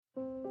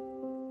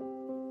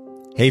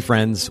Hey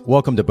friends,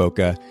 welcome to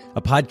Bokeh,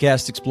 a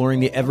podcast exploring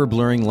the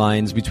ever-blurring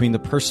lines between the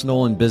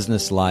personal and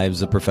business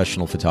lives of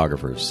professional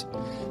photographers.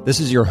 This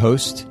is your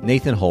host,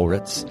 Nathan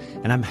Holritz,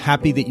 and I'm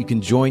happy that you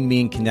can join me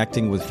in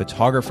connecting with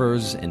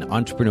photographers and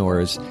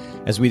entrepreneurs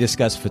as we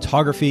discuss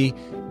photography,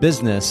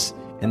 business,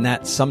 and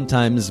that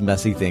sometimes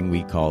messy thing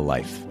we call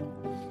life.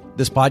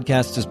 This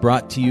podcast is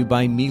brought to you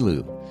by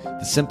Miilu,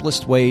 the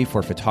simplest way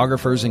for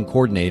photographers and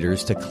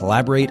coordinators to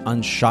collaborate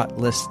on shot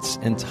lists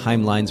and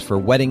timelines for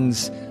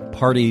weddings,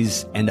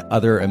 parties, and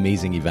other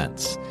amazing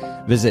events.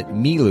 Visit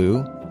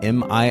Miilu,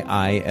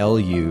 MIILU.com.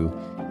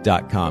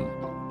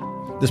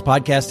 This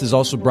podcast is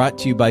also brought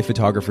to you by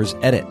Photographers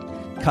Edit,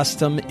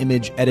 custom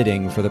image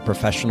editing for the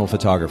professional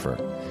photographer.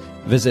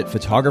 Visit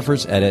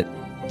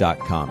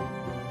photographersedit.com.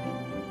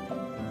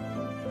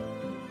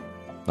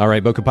 All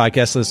right, Bokeh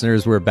Podcast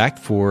listeners, we're back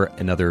for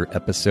another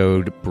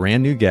episode.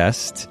 Brand new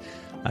guest,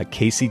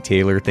 Casey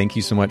Taylor. Thank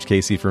you so much,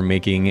 Casey, for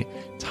making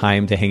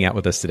time to hang out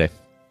with us today.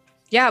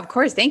 Yeah, of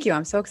course. Thank you.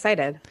 I'm so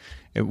excited.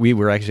 We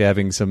were actually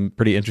having some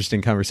pretty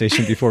interesting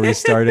conversation before we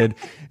started.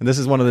 And this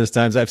is one of those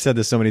times, I've said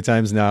this so many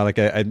times now, like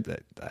I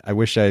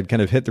wish I had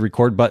kind of hit the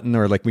record button,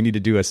 or like we need to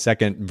do a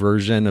second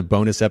version, a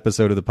bonus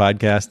episode of the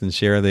podcast and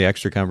share the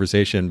extra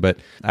conversation. But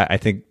I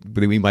think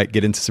we might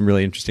get into some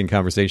really interesting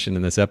conversation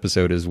in this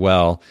episode as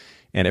well.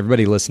 And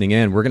everybody listening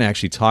in, we're going to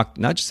actually talk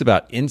not just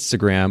about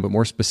Instagram, but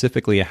more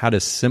specifically how to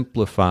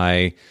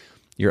simplify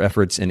your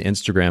efforts in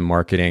Instagram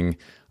marketing.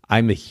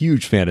 I'm a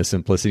huge fan of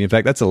simplicity. In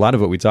fact, that's a lot of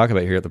what we talk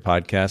about here at the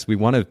podcast. We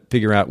want to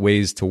figure out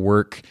ways to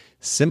work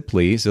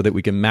simply so that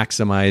we can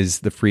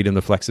maximize the freedom,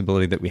 the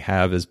flexibility that we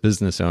have as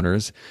business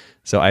owners.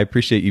 So I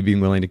appreciate you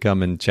being willing to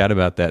come and chat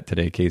about that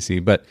today, Casey.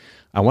 But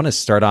I want to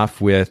start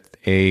off with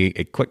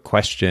a quick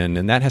question,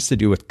 and that has to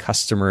do with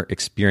customer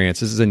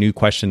experience. This is a new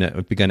question that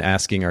we've begun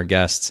asking our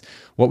guests.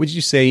 What would you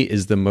say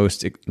is the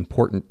most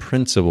important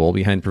principle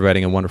behind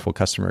providing a wonderful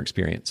customer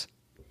experience?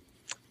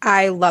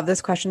 I love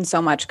this question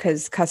so much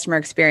because customer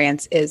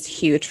experience is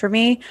huge for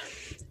me.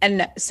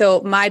 And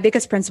so my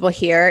biggest principle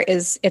here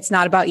is it's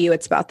not about you,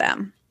 it's about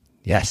them.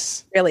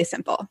 Yes. Really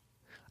simple.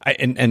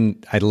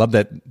 And I love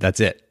that that's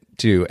it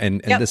too.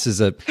 And yep. This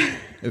is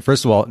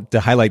first of all, to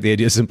highlight the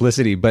idea of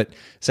simplicity, but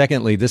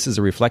secondly, this is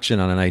a reflection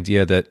on an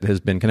idea that has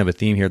been kind of a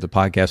theme here at the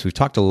podcast. We've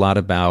talked a lot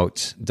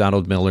about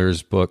Donald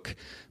Miller's book,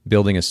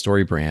 Building a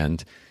Story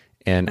Brand,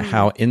 and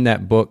how in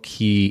that book,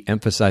 he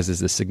emphasizes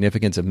the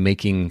significance of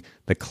making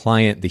the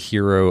client the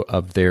hero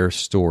of their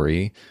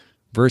story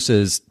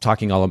versus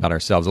talking all about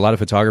ourselves. A lot of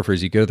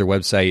photographers, you go to their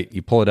website,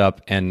 you pull it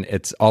up, and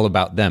it's all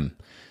about them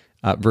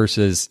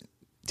versus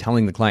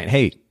telling the client,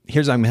 hey,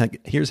 here's how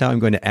I'm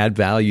going to add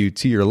value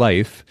to your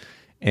life.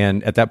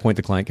 And at that point,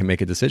 the client can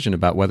make a decision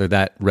about whether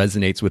that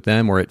resonates with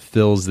them or it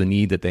fills the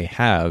need that they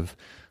have,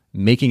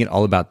 making it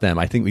all about them.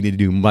 I think we need to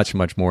do much,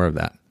 much more of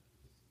that.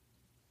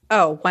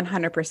 Oh,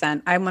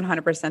 100%. I'm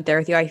 100% there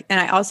with you. And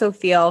I also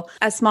feel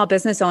as small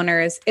business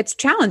owners, it's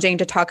challenging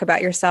to talk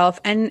about yourself,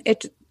 and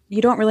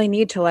you don't really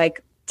need to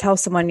like tell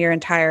someone your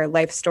entire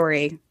life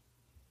story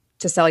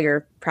to sell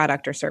your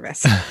product or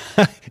service.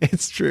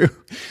 It's true.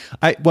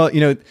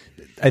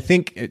 I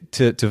think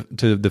to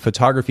the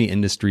photography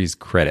industry's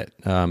credit,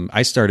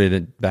 I started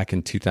it back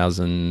in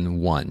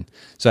 2001.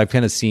 So I've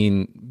kind of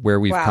seen where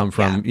we've come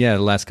from. Yeah.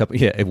 The last couple.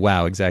 Yeah.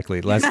 Wow.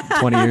 Exactly. The last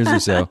 20 years or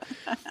so.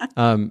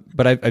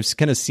 But I've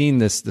kind of seen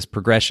this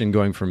progression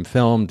going from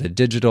film to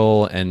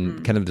digital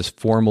and kind of this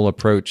formal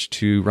approach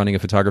to running a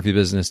photography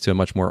business to a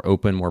much more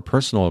open, more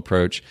personal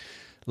approach.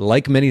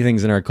 Like many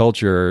things in our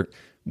culture,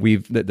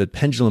 the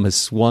pendulum has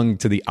swung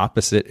to the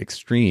opposite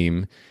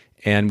extreme.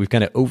 And we've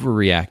kind of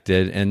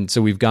overreacted. And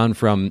so we've gone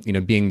from,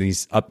 being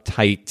these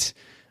uptight,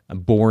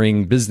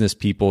 boring business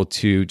people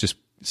to just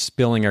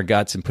spilling our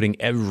guts and putting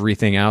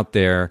everything out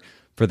there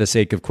for the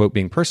sake of, quote,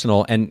 being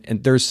personal. And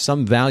there's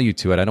some value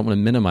to it. I don't want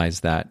to minimize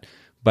that.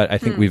 But I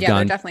think we've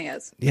gone... there definitely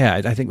is. Yeah,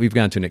 I think we've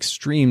gone to an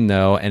extreme,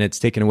 though, and it's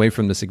taken away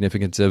from the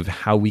significance of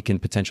how we can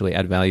potentially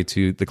add value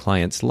to the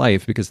client's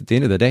life. Because at the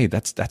end of the day,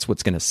 that's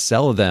what's going to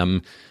sell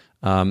them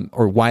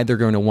or why they're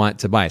going to want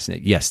to buy us.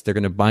 Yes, they're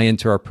going to buy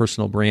into our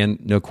personal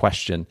brand, no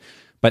question.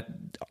 But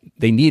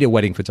they need a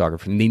wedding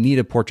photographer, and they need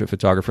a portrait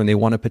photographer, and they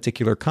want a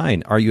particular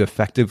kind. Are you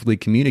effectively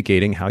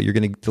communicating how you're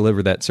going to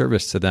deliver that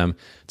service to them?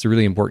 It's a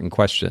really important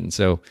question.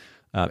 So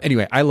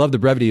anyway, I love the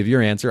brevity of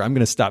your answer. I'm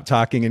going to stop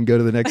talking and go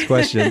to the next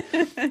question.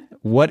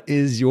 What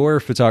is your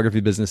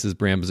photography business's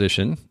brand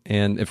position?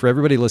 And for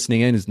everybody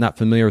listening in who's not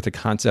familiar with the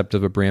concept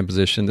of a brand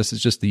position, this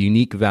is just the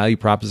unique value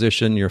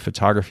proposition your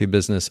photography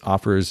business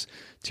offers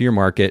to your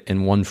market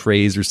in one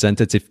phrase or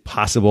sentence, if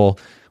possible.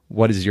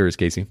 What is yours,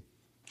 Casey?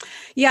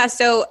 Yeah,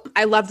 so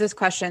I love this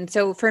question.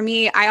 So for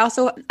me, I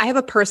have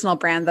a personal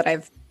brand that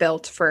I've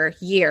built for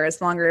years,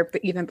 longer,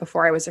 even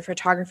before I was a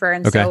photographer.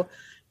 And so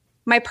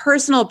my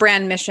personal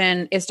brand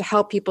mission is to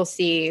help people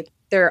see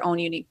their own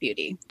unique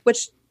beauty,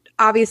 which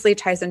obviously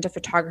ties into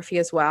photography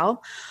as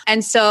well.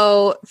 And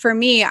so for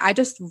me, I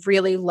just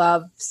really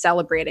love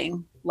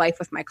celebrating life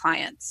with my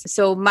clients.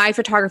 So my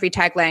photography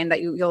tagline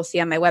that you'll see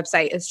on my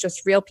website is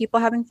just real people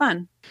having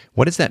fun.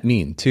 What does that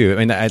mean too?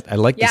 I mean, I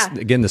like this,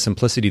 again, the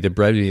simplicity, the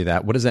brevity of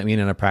that. What does that mean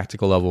on a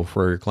practical level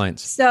for your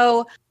clients?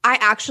 So I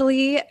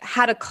actually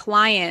had a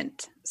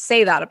client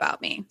say that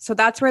about me. So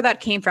that's where that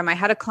came from. I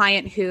had a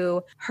client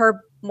who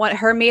her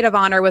maid of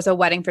honor was a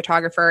wedding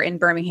photographer in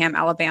Birmingham,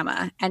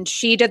 Alabama. And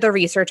she did the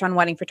research on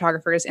wedding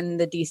photographers in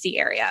the DC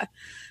area.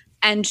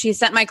 And she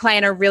sent my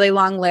client a really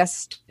long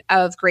list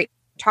of great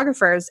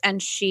photographers.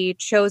 And she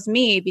chose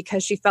me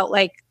because she felt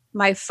like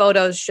my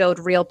photos showed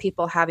real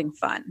people having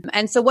fun.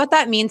 And so what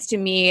that means to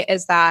me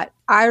is that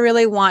I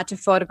really want to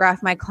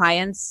photograph my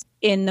clients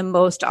in the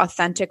most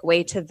authentic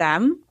way to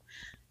them.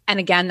 And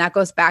again, that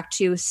goes back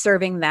to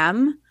serving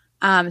them.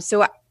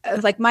 So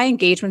like my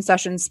engagement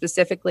sessions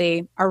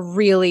specifically are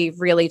really,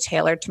 really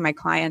tailored to my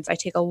clients. I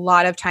take a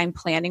lot of time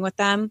planning with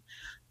them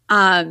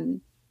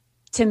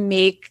to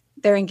make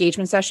their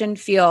engagement session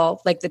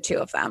feel like the two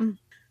of them.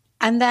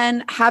 And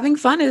then having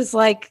fun is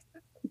like,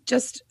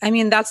 that's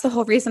the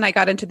whole reason I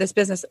got into this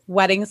business.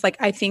 Weddings, like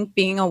I think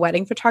being a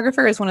wedding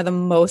photographer is one of the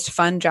most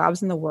fun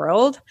jobs in the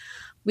world.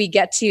 We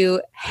get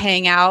to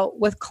hang out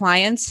with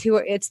clients who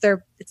it's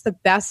the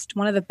best,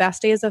 one of the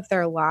best days of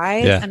their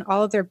lives, and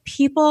all of their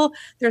people.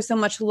 There's so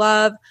much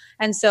love.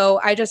 And so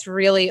I just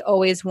really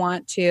always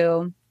want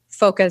to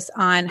focus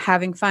on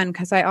having fun,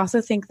 because I also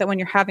think that when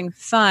you're having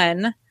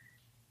fun,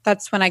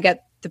 that's when I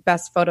get the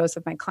best photos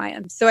of my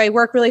clients. So I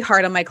work really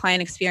hard on my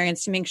client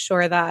experience to make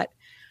sure that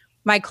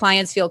my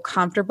clients feel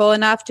comfortable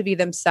enough to be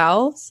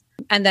themselves,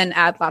 and then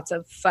add lots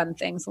of fun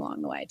things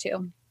along the way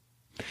too.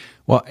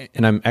 Well,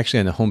 and I'm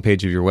actually on the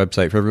homepage of your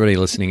website for everybody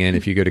listening in.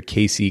 If you go to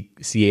Casey,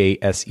 Casey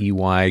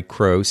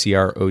Crowe,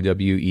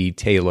 CROWE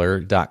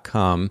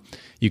Taylor.com,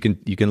 you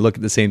can look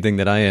at the same thing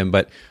that I am,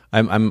 but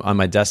I'm on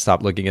my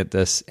desktop looking at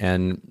this,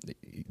 and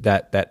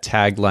that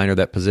tagline or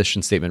that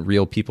position statement,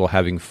 real people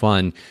having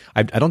fun.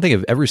 I don't think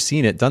I've ever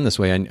seen it done this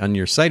way on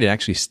your site. It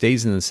actually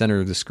stays in the center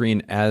of the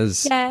screen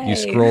as you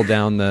scroll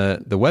down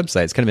the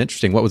website. It's kind of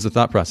interesting. What was the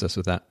thought process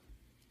with that?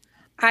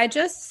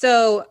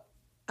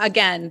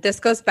 Again,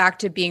 this goes back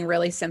to being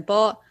really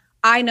simple.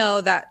 I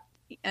know that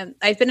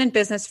I've been in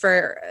business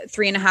for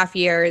 3.5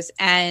 years,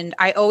 and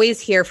I always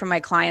hear from my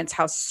clients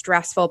how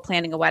stressful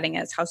planning a wedding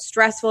is, how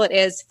stressful it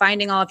is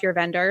finding all of your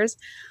vendors.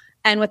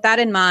 And with that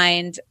in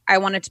mind, I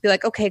wanted to be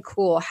like, okay,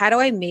 cool. How do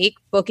I make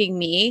booking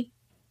me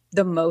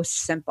the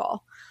most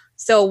simple?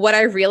 So what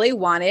I really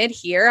wanted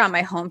here on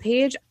my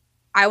homepage,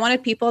 I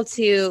wanted people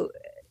to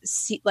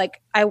see,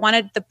 I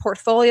wanted the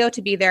portfolio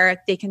to be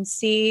there. They can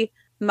see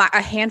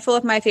a handful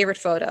of my favorite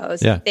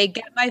photos. Yeah. They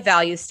get my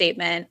value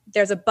statement.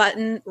 There's a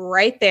button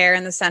right there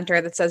in the center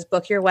that says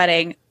book your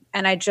wedding.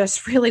 And I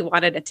just really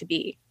wanted it to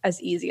be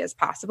as easy as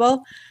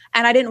possible.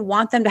 And I didn't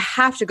want them to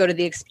have to go to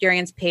the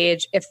experience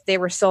page if they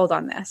were sold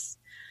on this.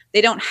 They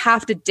don't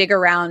have to dig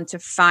around to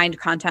find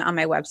content on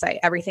my website.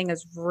 Everything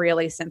is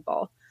really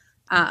simple.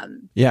 I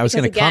was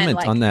going to comment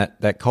on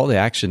that call to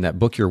action, that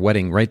book your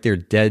wedding right there,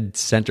 dead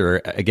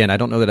center. Again, I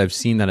don't know that I've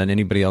seen that on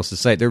anybody else's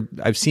site.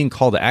 I've seen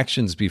call to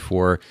actions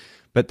before,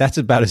 but that's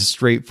about as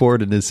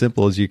straightforward and as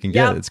simple as you can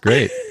get. Yep. It's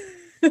great.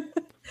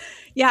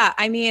 Yeah.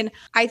 I mean,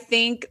 I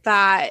think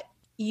that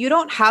you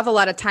don't have a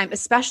lot of time,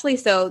 especially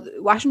so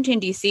Washington,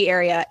 D.C.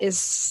 area is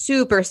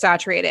super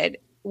saturated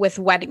with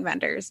wedding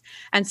vendors.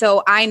 And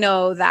so I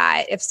know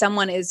that if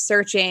someone is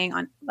searching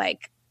on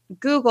like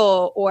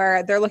Google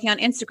or they're looking on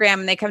Instagram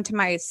and they come to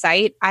my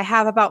site, I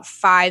have about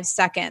 5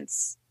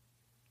 seconds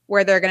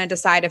where they're going to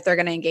decide if they're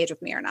going to engage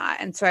with me or not.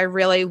 And so I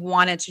really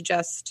wanted to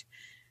just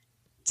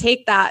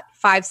take that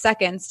 5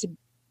 seconds to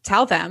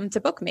tell them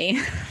to book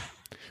me.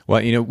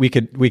 Well, we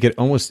could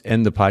almost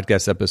end the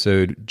podcast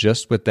episode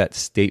just with that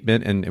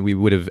statement, and we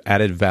would have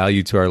added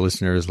value to our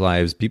listeners'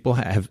 lives. People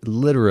have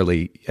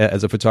literally,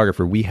 as a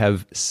photographer, we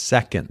have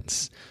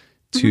seconds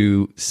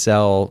to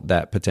sell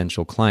that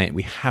potential client.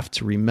 We have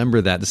to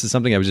remember that. This is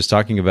something I was just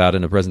talking about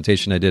in a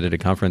presentation I did at a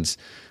conference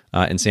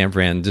in San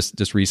Fran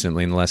just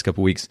recently in the last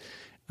couple of weeks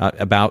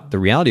about the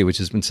reality, which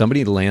is when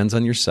somebody lands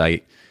on your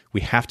site, we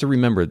have to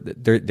remember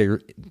that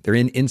they're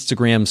in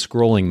Instagram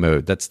scrolling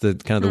mode. That's the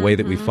kind of the way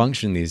that we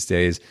function these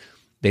days.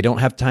 They don't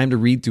have time to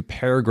read through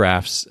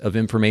paragraphs of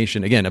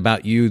information, again,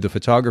 about you, the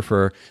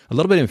photographer. A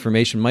little bit of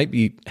information might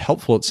be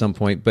helpful at some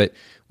point, but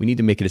we need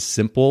to make it as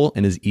simple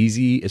and as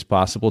easy as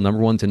possible.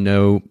 Number one, to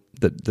know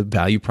the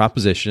value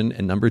proposition,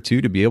 and number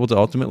two, to be able to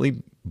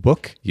ultimately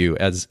book you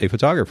as a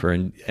photographer.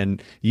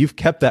 And you've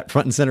kept that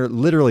front and center,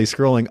 literally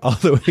scrolling all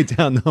the way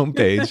down the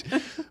homepage,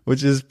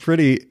 which is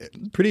pretty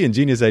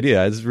ingenious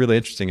idea. It's really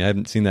interesting. I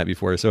haven't seen that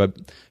before, so I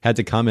had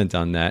to comment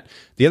on that.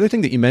 The other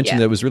thing that you mentioned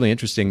that was really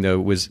interesting,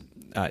 though, was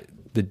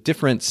the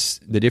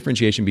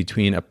differentiation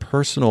between a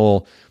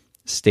personal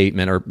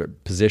statement or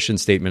position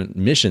statement,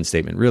 mission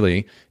statement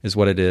really is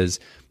what it is,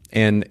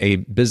 and a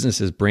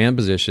business's brand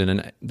position.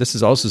 And this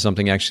is also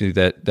something actually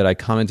that I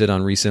commented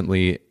on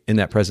recently in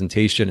that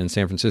presentation in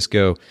San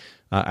Francisco.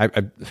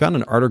 I found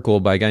an article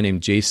by a guy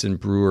named Jason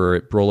Brewer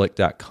at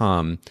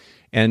Brolic.com.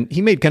 And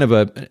he made kind of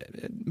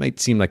it might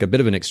seem like a bit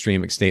of an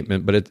extreme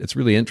statement, but it's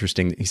really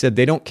interesting. He said,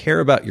 they don't care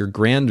about your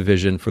grand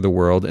vision for the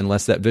world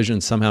unless that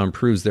vision somehow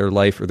improves their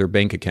life or their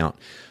bank account.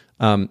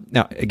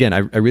 Now, again, I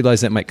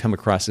realize that might come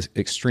across as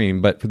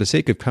extreme, but for the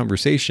sake of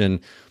conversation,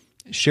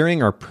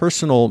 sharing our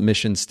personal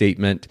mission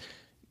statement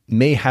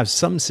may have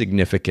some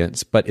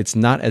significance, but it's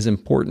not as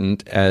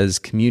important as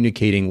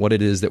communicating what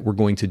it is that we're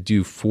going to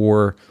do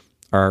for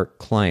our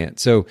client.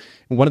 So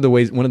one of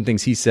the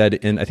things he said,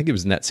 and I think it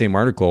was in that same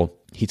article,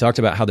 he talked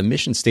about how the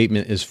mission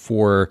statement is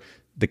for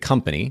the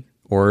company,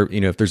 or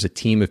if there's a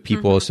team of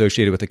people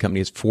associated with the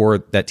company, it's for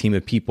that team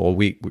of people.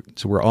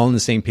 So we're all on the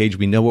same page.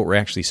 We know what we're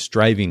actually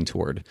striving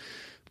toward.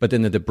 But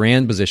then the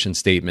brand position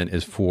statement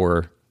is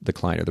for the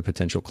client or the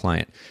potential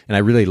client. And I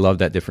really love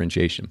that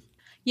differentiation.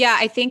 Yeah,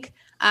 I think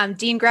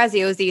Dean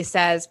Graziosi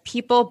says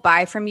people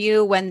buy from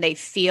you when they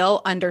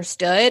feel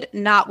understood,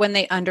 not when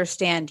they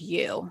understand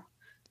you.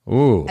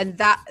 Ooh. And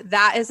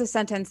that is a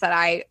sentence that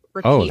I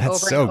repeat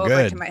over and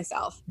over to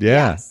myself.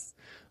 Yeah. Yes.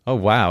 Oh,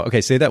 wow.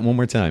 Okay, say that one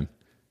more time.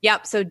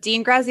 Yep. So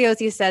Dean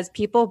Graziosi says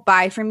people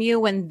buy from you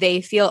when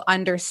they feel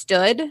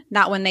understood,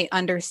 not when they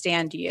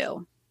understand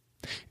you.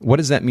 What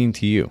does that mean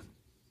to you?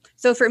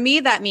 So for me,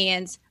 that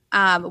means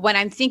when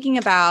I'm thinking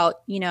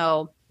about,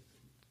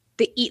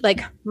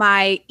 like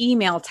my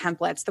email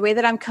templates, the way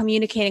that I'm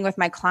communicating with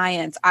my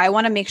clients, I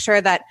want to make sure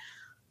that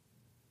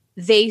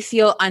they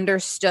feel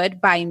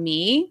understood by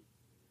me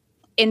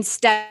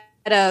instead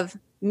of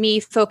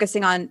me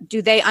focusing on,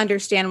 do they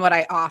understand what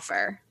I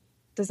offer?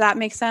 Does that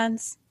make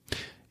sense?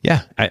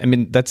 Yeah. I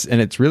mean,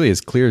 it's really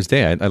as clear as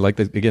day. I like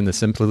the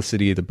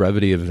simplicity, the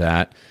brevity of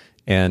that.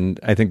 And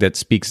I think that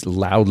speaks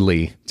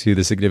loudly to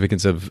the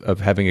significance of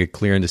having a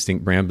clear and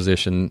distinct brand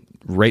position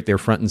right there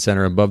front and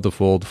center above the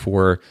fold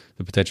for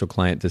the potential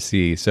client to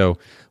see. So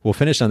we'll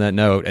finish on that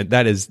note. And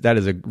that is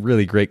a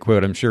really great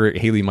quote. I'm sure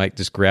Haley might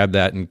just grab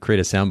that and create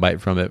a soundbite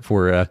from it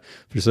for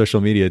social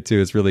media too.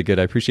 It's really good.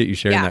 I appreciate you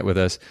sharing that with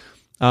us.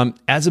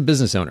 As a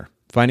business owner,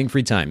 finding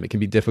free time, it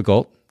can be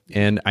difficult.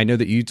 And I know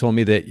that you told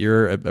me that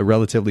you're a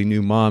relatively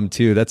new mom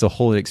too. That's a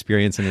whole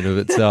experience in and of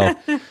itself.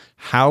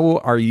 How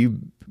are you,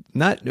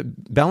 not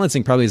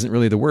balancing probably isn't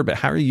really the word, but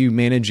how are you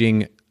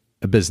managing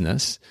a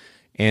business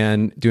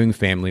and doing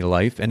family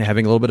life and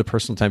having a little bit of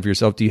personal time for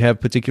yourself? Do you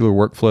have particular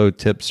workflow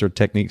tips or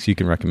techniques you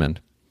can recommend?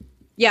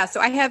 Yeah. So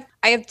I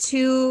have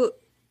two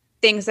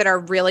things that are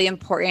really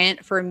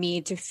important for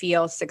me to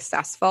feel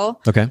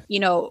successful. Okay.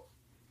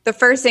 The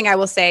first thing I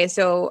will say,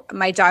 so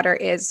my daughter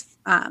is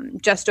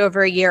just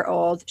over a year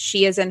old.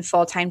 She is in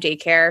full-time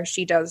daycare.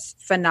 She does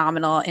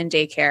phenomenal in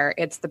daycare.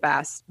 It's the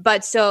best.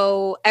 But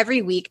so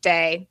every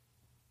weekday,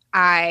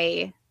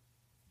 I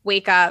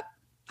wake up,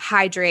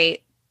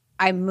 hydrate,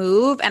 I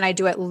move, and I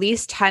do at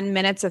least 10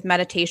 minutes of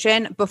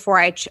meditation before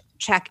I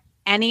check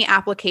any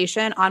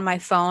application on my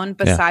phone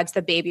besides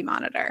the baby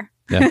monitor.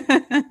 Yeah.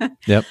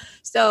 Yep.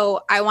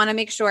 So I want to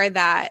make sure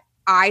that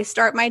I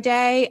start my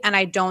day and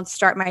I don't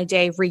start my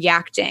day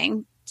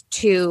reacting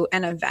to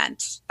an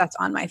event that's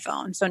on my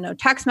phone. So no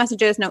text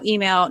messages, no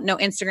email, no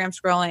Instagram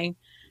scrolling,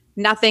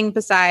 nothing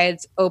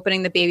besides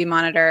opening the baby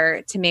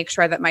monitor to make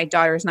sure that my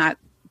daughter's not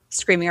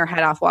screaming her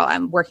head off while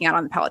I'm working out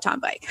on the Peloton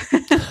bike.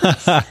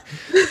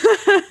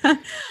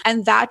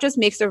 And that just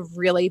makes a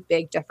really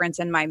big difference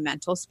in my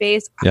mental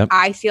space. Yep.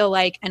 I feel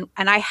like, and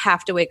I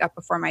have to wake up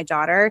before my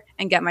daughter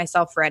and get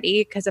myself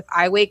ready. Because if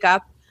I wake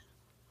up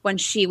when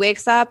she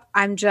wakes up,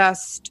 I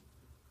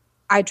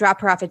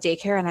drop her off at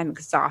daycare and I'm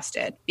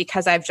exhausted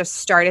because I've just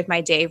started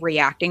my day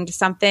reacting to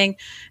something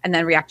and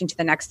then reacting to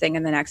the next thing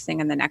and the next thing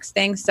and the next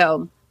thing.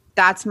 So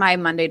that's my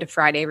Monday to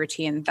Friday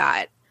routine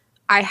that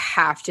I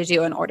have to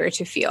do in order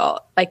to feel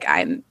like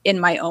I'm in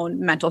my own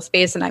mental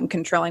space and I'm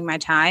controlling my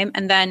time.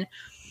 And then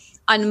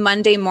on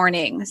Monday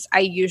mornings, I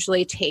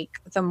usually take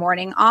the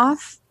morning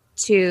off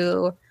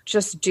to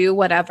just do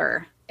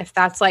whatever. If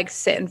that's like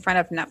sit in front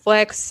of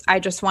Netflix, I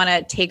just want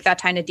to take that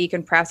time to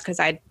decompress because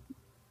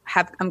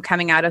I'm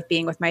coming out of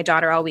being with my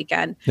daughter all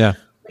weekend. Yeah.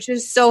 Which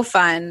is so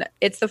fun.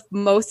 It's the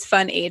most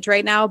fun age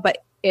right now,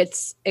 but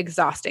it's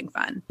exhausting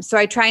fun. So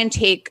I try and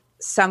take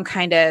some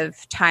kind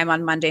of time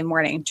on Monday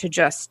morning to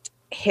just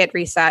hit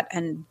reset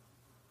and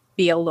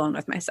be alone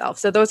with myself.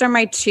 So those are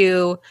my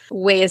two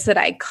ways that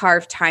I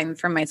carve time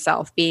for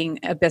myself, being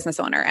a business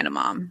owner and a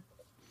mom.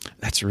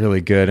 That's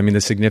really good. I mean,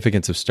 the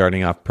significance of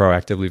starting off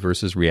proactively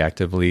versus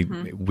reactively.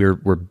 Mm-hmm.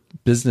 We're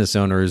business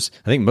owners,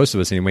 I think most of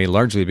us anyway,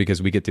 largely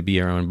because we get to be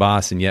our own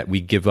boss, and yet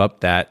we give up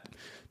that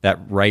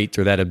right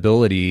or that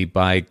ability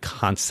by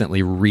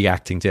constantly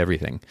reacting to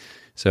everything.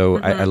 So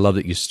mm-hmm. I love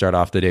that you start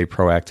off the day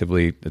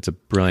proactively. It's a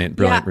brilliant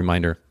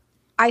reminder.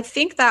 I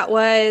think that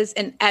was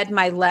an Ed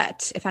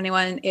Mylett. If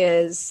anyone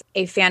is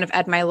a fan of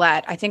Ed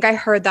Mylett, I think I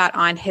heard that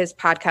on his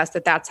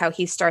podcast that's how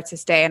he starts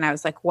his day. And I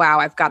was like, wow,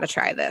 I've got to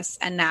try this.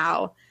 And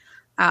now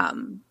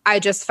I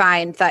just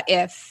find that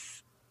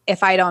if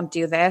I don't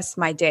do this,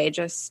 my day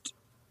just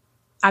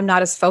I'm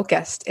not as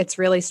focused. It's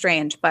really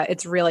strange, but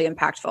it's really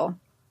impactful.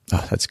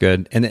 Oh, that's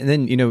good. And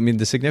then, I mean,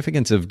 the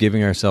significance of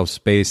giving ourselves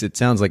space, it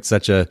sounds like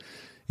such a,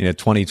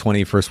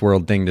 2020 first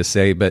world thing to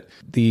say, but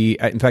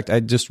in fact, I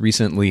just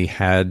recently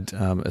had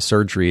a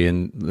surgery,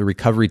 and the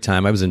recovery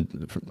time, I was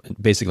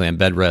basically on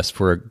bed rest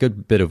for a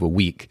good bit of a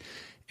week.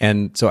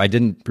 And so I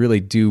didn't really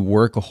do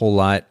work a whole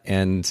lot.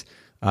 And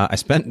I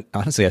spent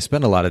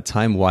a lot of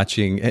time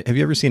watching. Have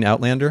you ever seen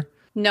Outlander?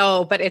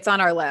 No, but it's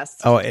on our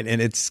list. Oh,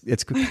 and it's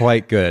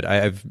quite good.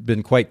 I've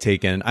been quite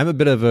taken. I'm a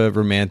bit of a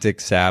romantic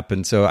sap,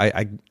 and so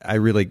I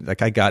really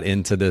I got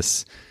into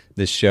this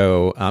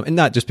show, and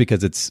not just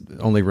because it's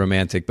only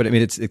romantic, but I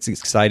mean it's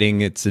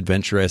exciting, it's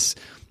adventurous,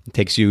 it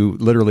takes you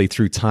literally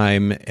through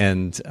time,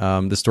 and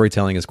the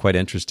storytelling is quite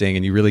interesting,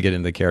 and you really get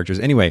into the characters.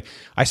 Anyway,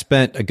 I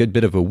spent a good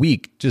bit of a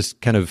week just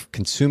kind of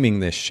consuming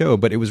this show,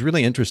 but it was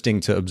really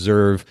interesting to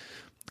observe,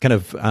 kind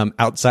of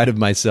outside of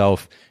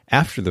myself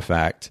after the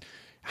fact,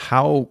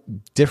 how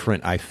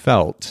different I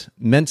felt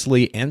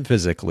mentally and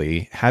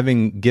physically,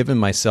 having given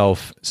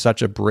myself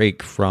such a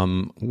break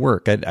from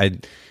work.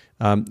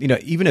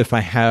 Even if I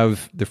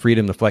have the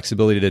freedom, the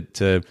flexibility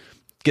to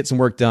get some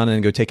work done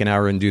and go take an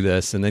hour and do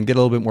this, and then get a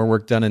little bit more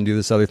work done and do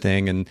this other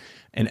thing, and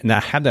I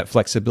have that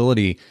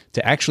flexibility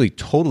to actually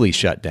totally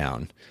shut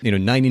down,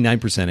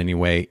 99%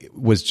 anyway,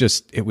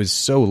 it was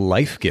so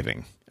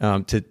life-giving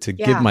to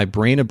give my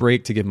brain a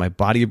break, to give my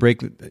body a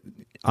break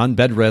on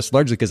bed rest,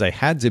 largely because I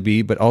had to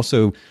be, but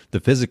also the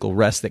physical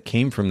rest that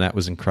came from that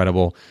was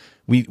incredible.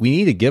 We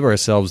need to give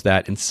ourselves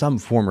that in some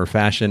form or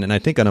fashion, and I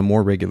think on a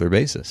more regular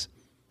basis.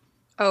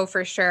 Oh,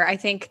 for sure. I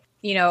think,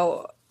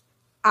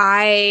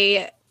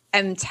 I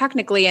am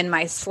technically in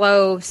my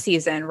slow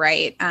season,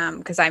 right?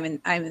 Because I'm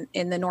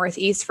in the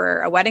Northeast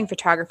for a wedding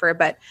photographer,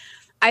 but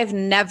last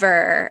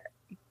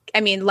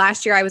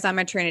year I was on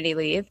maternity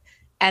leave.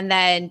 And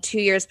then 2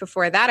 years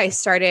before that, I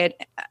started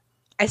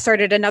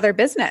another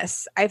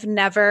business.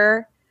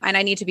 And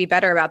I need to be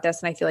better about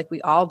this, and I feel like we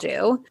all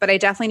do, but I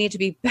definitely need to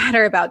be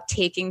better about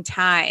taking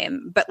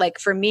time. But like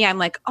for me, I'm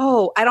like,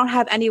 oh, I don't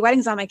have any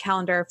weddings on my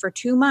calendar for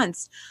 2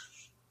 months.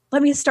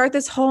 Let me start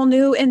this whole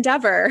new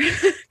endeavor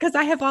because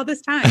I have all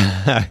this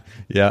time.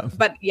 Yeah.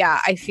 But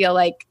yeah, I feel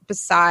like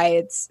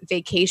besides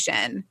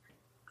vacation,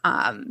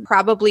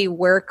 probably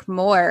work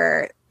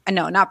more.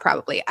 No, not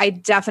probably. I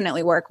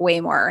definitely work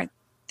way more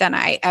than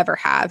I ever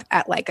have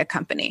at like a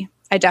company.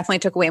 I definitely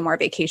took way more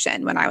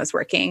vacation when I was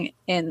working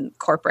in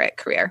corporate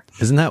career.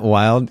 Isn't that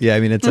wild? Yeah.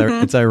 I mean,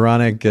 it's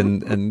ironic,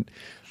 and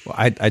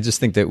I just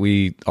think that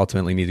we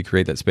ultimately need to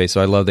create that space. So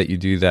I love that you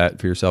do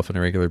that for yourself on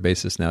a regular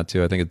basis now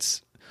too. I think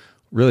it's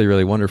really,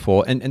 really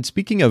wonderful. And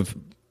speaking of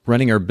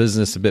running our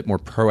business a bit more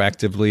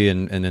proactively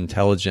and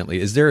intelligently,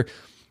 is there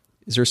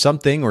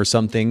something or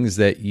some things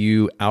that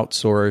you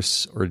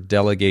outsource or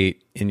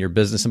delegate in your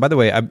business? And by the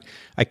way,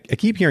 I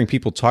keep hearing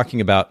people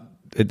talking about,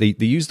 they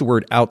use the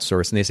word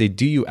outsource, and they say,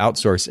 do you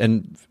outsource?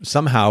 And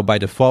somehow by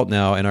default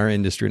now in our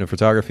industry, in the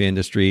photography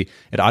industry,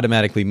 it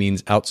automatically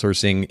means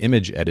outsourcing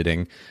image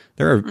editing.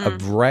 There are a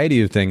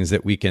variety of things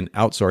that we can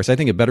outsource. I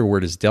think a better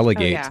word is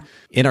delegate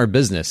in our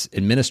business,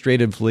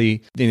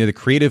 administratively. The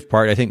creative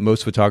part, I think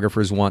most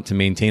photographers want to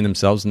maintain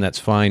themselves, and that's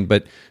fine,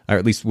 but or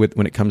at least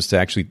when it comes to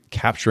actually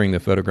capturing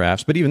the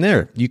photographs. But even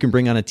there, you can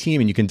bring on a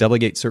team and you can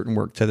delegate certain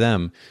work to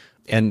them.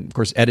 And of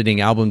course, editing,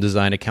 album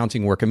design,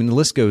 accounting work. I mean, the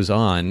list goes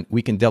on.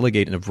 We can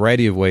delegate in a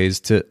variety of ways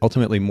to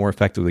ultimately more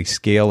effectively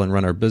scale and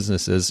run our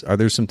businesses. Are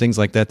there some things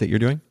like that you're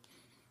doing?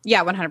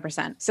 Yeah,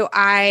 100%. So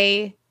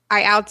I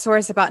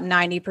outsource about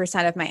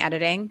 90% of my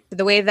editing.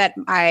 The way that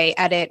I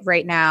edit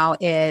right now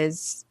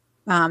is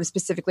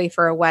specifically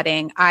for a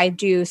wedding. I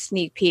do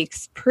sneak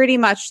peeks pretty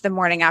much the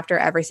morning after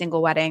every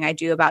single wedding. I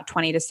do about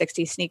 20 to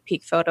 60 sneak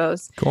peek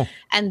photos. Cool.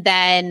 And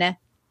then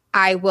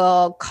I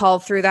will cull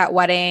through that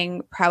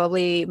wedding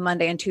probably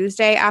Monday and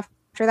Tuesday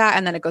after that,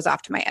 and then it goes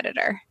off to my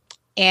editor.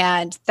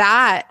 And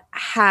that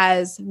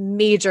has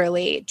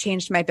majorly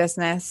changed my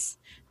business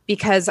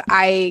because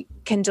I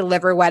can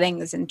deliver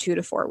weddings in 2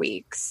 to 4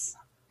 weeks.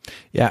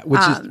 Yeah,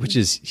 which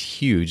is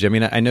huge. I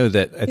mean, I know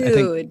that I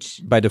think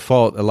by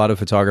default, a lot of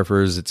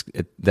photographers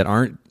that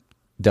aren't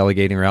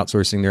delegating or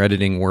outsourcing their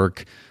editing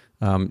work,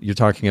 you're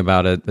talking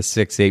about a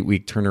 6-8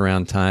 week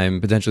turnaround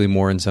time, potentially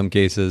more in some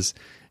cases.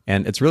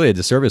 And it's really a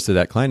disservice to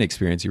that client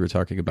experience you were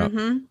talking about.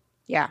 Mm-hmm.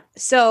 Yeah.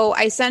 So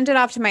I send it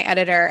off to my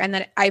editor, and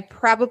then I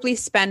probably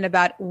spend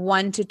about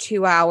 1 to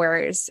 2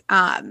 hours.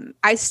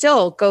 I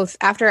still go,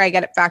 after I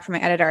get it back from my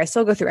editor, I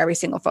still go through every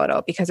single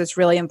photo because it's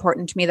really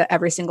important to me that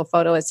every single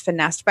photo is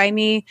finessed by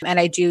me. And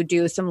I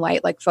do some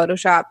light like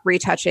Photoshop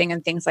retouching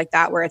and things like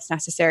that where it's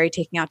necessary,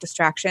 taking out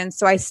distractions.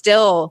 So I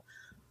still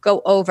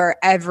go over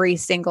every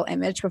single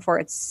image before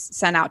it's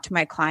sent out to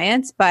my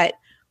clients. But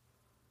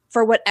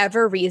for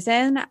whatever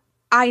reason,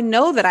 I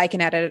know that I can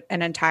edit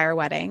an entire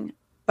wedding,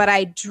 but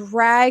I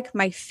drag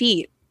my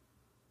feet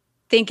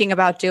thinking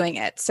about doing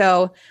it.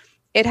 So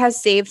it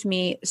has saved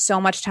me so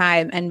much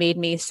time and made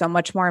me so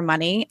much more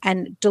money.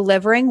 And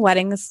delivering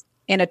weddings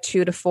in a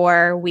 2 to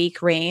 4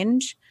 week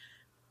range,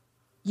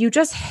 you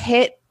just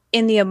hit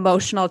in the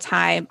emotional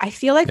time. I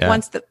feel like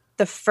once the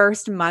the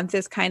first month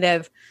is kind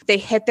of, they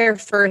hit their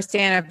first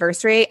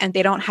anniversary and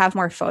they don't have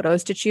more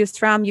photos to choose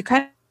from, you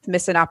kind of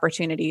miss an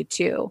opportunity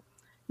to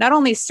not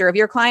only serve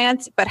your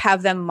clients, but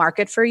have them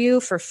market for you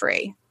for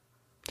free.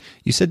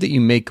 You said that you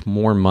make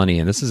more money,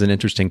 and this is an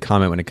interesting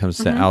comment when it comes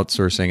to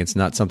outsourcing. It's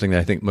not something that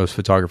I think most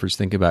photographers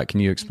think about. Can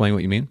you explain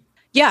what you mean?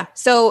 Yeah.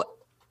 So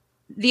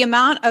the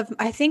amount of,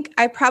 I think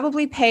I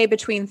probably pay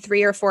between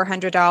 $300 or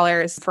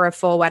 $400 for a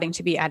full wedding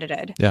to be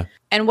edited. Yeah.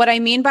 And what I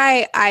mean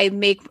by I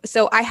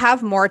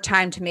have more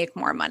time to make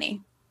more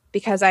money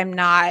because I'm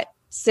not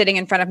sitting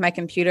in front of my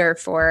computer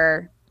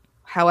for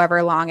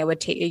however long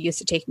it used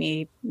to take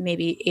me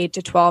maybe 8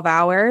 to 12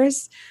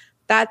 hours.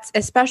 That's,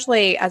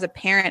 especially as a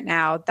parent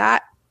now,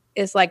 that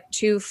is like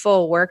 2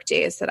 full work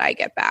days that I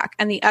get back.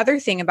 And the other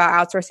thing about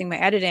outsourcing my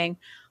editing,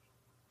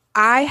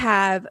 I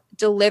have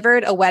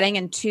delivered a wedding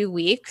in 2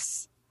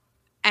 weeks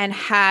and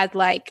had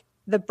like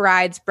the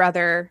bride's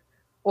brother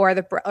or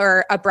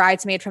a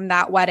bridesmaid from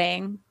that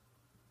wedding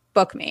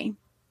book me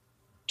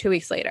 2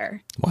 weeks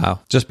later.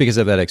 Wow. Just because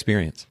of that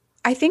experience.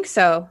 I think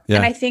so. Yeah.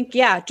 And I think,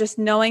 just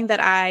knowing that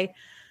I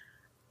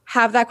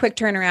have that quick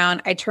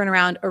turnaround, I turn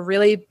around a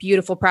really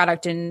beautiful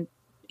product in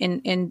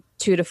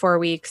 2 to 4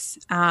 weeks.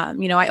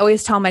 I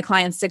always tell my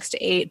clients 6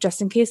 to 8,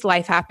 just in case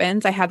life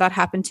happens. I had that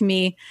happen to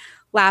me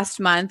last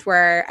month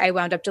where I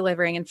wound up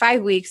delivering in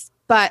 5 weeks,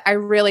 but I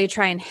really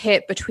try and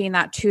hit between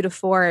that 2 to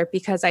 4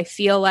 because I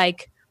feel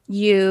like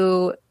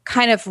you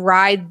kind of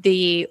ride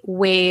the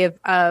wave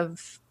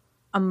of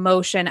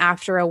emotion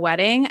after a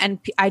wedding. And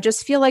I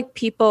just feel like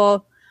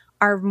people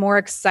are more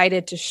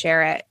excited to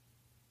share it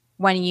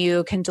when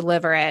you can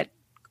deliver it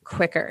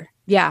quicker.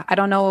 Yeah. I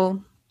don't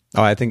know.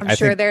 Oh, I think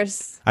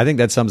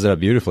that sums it up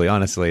beautifully,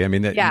 honestly. I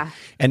mean,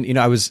 and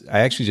I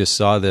actually just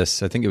saw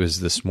this, I think it was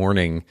this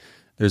morning.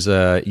 There's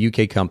a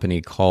UK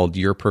company called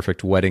Your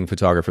Perfect Wedding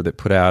Photographer that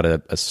put out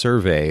a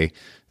survey,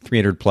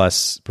 300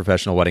 plus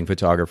professional wedding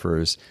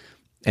photographers.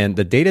 And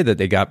the data that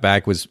they got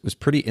back was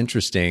pretty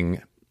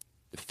interesting.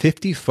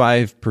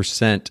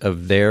 55%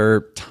 of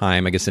their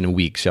time, I guess in a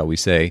week, shall we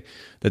say,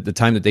 that the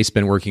time that they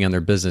spend working on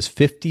their business,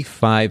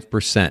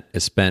 55%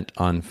 is spent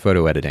on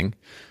photo editing,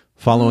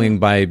 following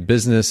by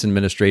business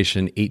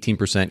administration,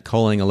 18%,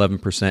 calling,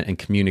 11%, and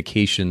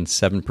communication,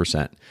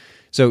 7%.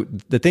 So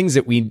the things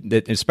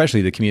that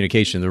especially the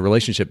communication, the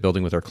relationship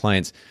building with our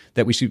clients,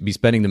 that we should be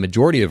spending the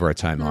majority of our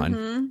time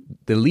on,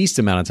 the least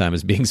amount of time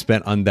is being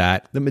spent on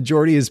that. The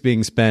majority is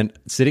being spent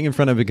sitting in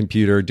front of a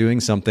computer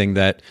doing something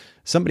that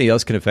somebody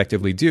else can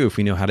effectively do if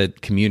we know how to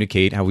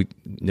communicate, how we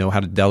know how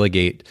to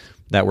delegate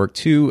that work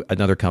to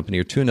another company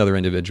or to another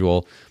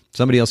individual.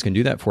 Somebody else can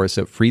do that for us.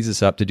 So it frees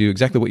us up to do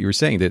exactly what you were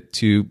saying, that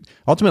to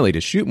ultimately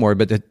to shoot more,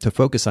 but to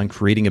focus on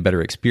creating a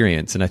better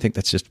experience. And I think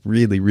that's just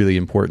really, really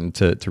important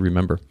to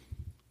remember.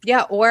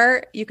 Yeah,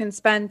 or you can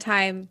spend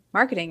time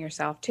marketing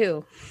yourself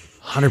too.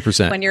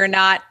 100%.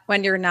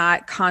 When you're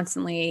not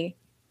constantly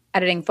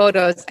editing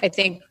photos, I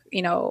think,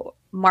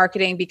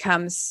 marketing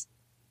becomes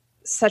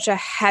such a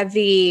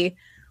heavy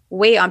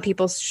weight on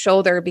people's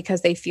shoulder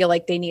because they feel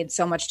like they need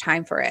so much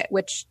time for it,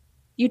 which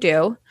you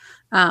do,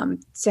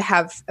 to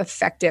have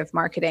effective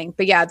marketing.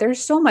 But yeah,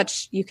 there's so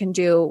much you can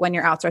do when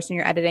you're outsourcing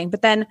your editing.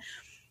 But then,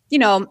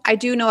 I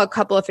do know a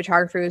couple of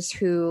photographers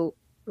who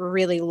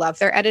really love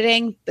their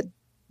editing, but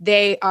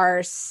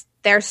they're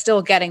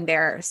still getting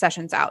their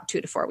sessions out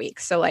 2 to 4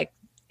 weeks. So like,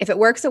 if it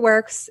works, it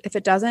works. If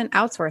it doesn't,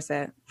 outsource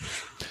it.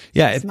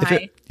 Yeah.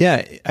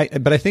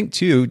 But I think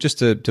too, just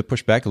to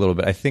push back a little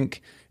bit, I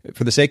think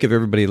for the sake of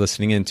everybody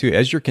listening in too,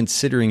 as you're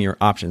considering your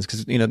options,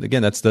 because,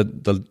 again, that's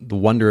the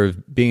wonder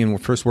of being in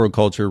first world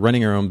culture,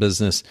 running our own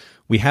business.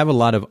 We have a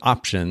lot of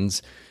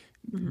options.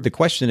 Mm-hmm. The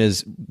question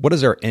is, what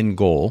is our end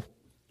goal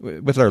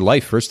with our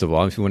life, first of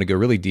all, if you want to go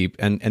really deep,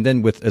 and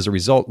then as a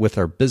result, with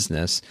our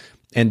business?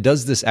 And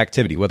does this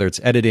activity, whether it's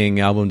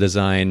editing, album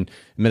design,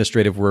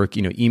 administrative work,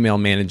 email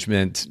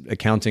management,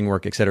 accounting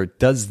work, et cetera,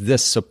 does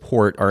this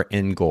support our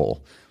end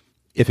goal?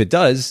 If it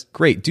does,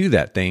 great, do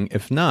that thing.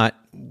 If not,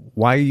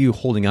 why are you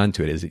holding on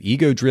to it? Is it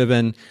ego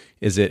driven?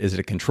 Is it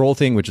a control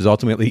thing, which is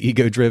ultimately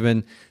ego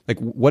driven? Like,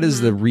 what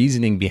is the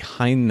reasoning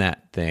behind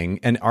that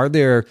thing? And are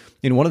there,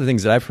 one of the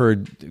things that I've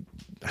heard,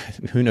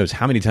 who knows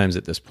how many times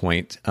at this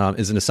point,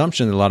 is an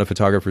assumption that a lot of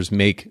photographers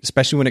make,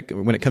 especially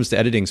when it comes to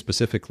editing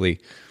specifically,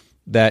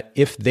 that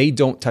if they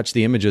don't touch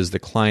the images, the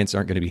clients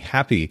aren't going to be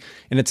happy.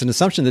 And it's an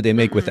assumption that they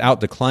make without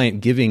the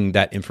client giving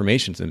that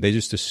information to them. They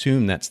just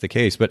assume that's the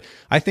case. But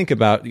I think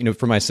about,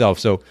 for myself,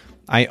 so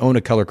I own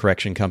a color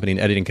correction company, an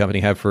editing company,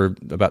 have for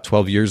about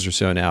 12 years or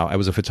so now. I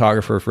was a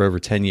photographer for over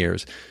 10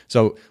 years.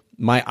 So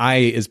my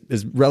eye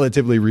is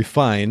relatively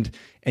refined.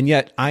 And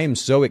yet I am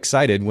so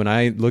excited when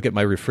I look at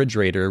my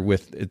refrigerator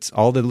with it's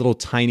all the little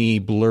tiny,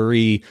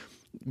 blurry,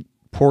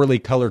 poorly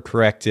color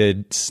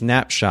corrected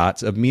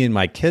snapshots of me and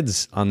my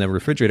kids on the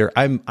refrigerator.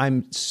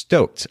 I'm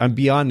stoked. I'm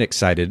beyond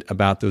excited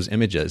about those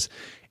images.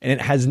 And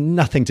it has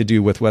nothing to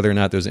do with whether or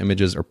not those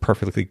images are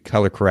perfectly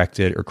color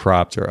corrected or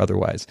cropped or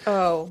otherwise.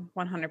 Oh,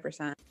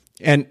 100%.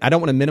 And I don't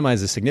want to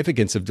minimize the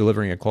significance of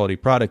delivering a quality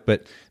product,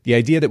 but the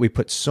idea that we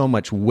put so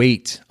much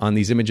weight on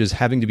these images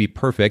having to be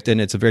perfect, and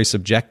it's a very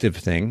subjective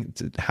thing,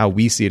 how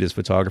we see it as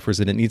photographers,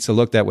 and it needs to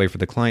look that way for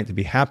the client to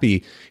be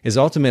happy, is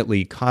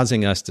ultimately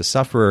causing us to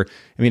suffer.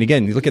 I mean,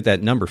 again, you look at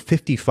that number,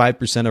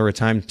 55% of our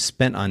time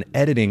spent on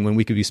editing when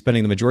we could be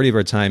spending the majority of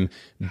our time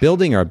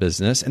building our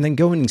business, and then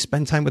going and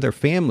spend time with our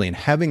family and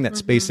having that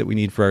space that we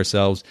need for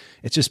ourselves.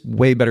 It's just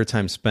way better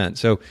time spent.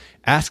 So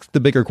ask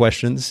the bigger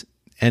questions,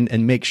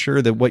 and make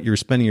sure that what you're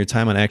spending your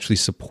time on actually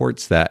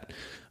supports that,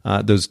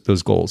 those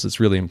goals. It's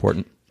really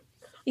important.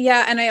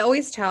 Yeah. And I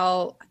always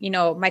tell,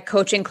 my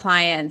coaching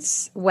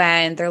clients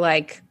when they're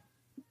like,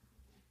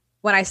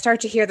 when I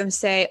start to hear them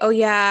say, oh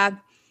yeah,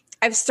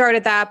 I've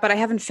started that, but I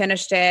haven't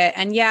finished it.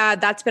 And yeah,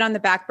 that's been on the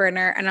back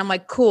burner. And I'm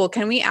like, cool.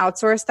 Can we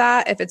outsource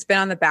that if it's been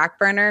on the back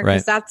burner?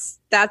 Because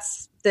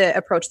that's the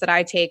approach that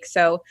I take.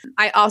 So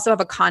I also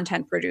have a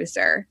content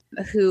producer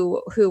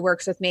who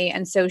works with me.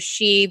 And so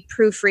she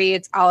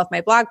proofreads all of my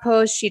blog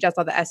posts. She does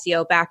all the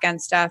SEO backend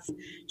stuff.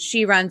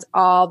 She runs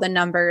all the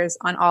numbers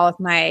on all of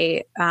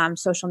my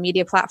social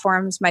media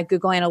platforms, my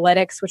Google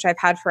Analytics, which I've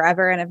had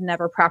forever and have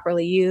never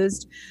properly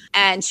used.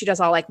 And she does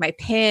all like my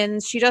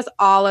pins. She does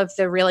all of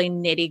the really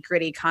nitty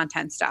gritty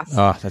content stuff.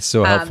 Oh, that's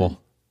so helpful.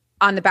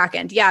 On the back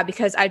end. Yeah,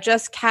 because I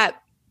just kept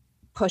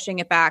pushing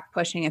it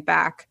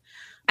back.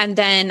 And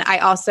then I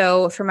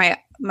also, for my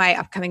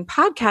upcoming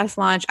podcast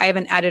launch, I have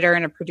an editor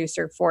and a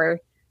producer for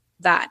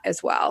that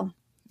as well.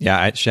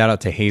 Yeah, shout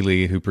out to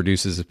Haley who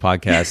produces the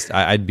podcast.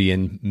 I'd be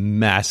in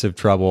massive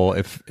trouble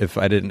if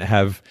I didn't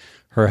have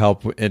her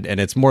help. And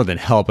it's more than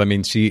help. I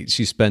mean, she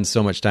spends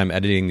so much time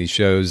editing these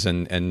shows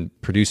and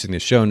producing the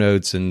show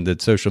notes and the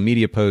social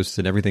media posts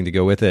and everything to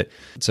go with it.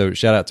 So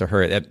shout out to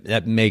her.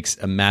 That makes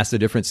a massive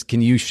difference.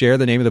 Can you share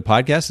the name of the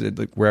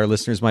podcast, where our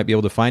listeners might be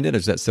able to find it? Or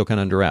is that still kind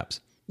of under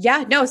wraps?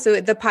 Yeah, no.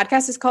 So the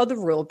podcast is called the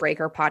Rule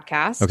Breaker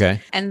Podcast.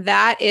 Okay. And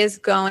that is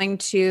going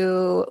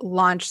to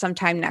launch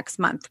sometime next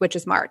month, which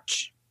is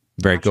March.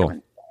 Very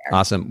cool.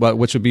 Awesome. Well,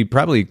 which would be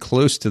probably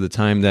close to the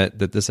time that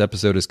this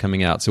episode is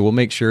coming out. So we'll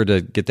make sure to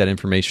get that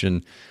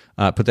information,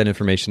 put that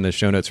information in the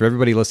show notes. For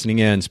everybody listening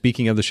in,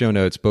 speaking of the show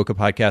notes,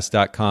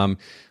 bokehpodcast.com.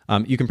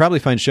 You can probably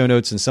find show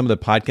notes in some of the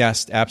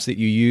podcast apps that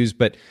you use,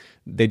 but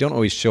they don't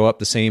always show up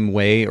the same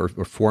way or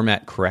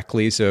format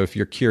correctly. So if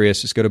you're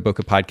curious, just go to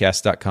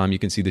bokehpodcast.com. You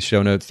can see the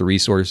show notes, the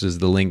resources,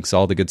 the links,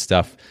 all the good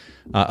stuff,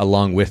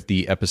 along with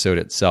the episode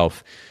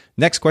itself.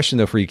 Next question,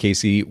 though, for you,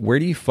 Casey. Where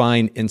do you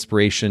find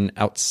inspiration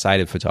outside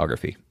of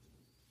photography?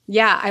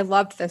 Yeah, I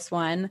loved this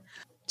one.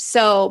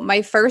 So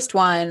my first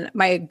one,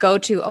 my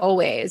go-to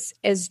always,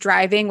 is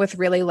driving with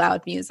really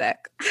loud music.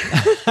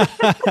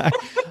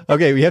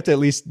 Okay, we have to at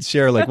least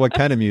share like what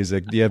kind of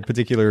music. Do you have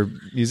particular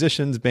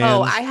musicians,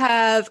 bands?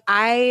 Oh,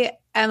 I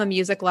am a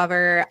music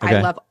lover. Okay.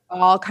 I love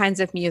all kinds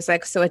of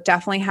music. So it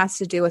definitely has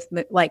to do with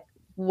like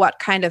what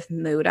kind of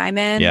mood I'm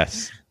in.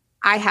 Yes.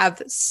 I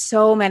have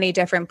so many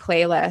different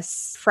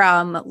playlists,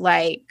 from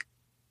like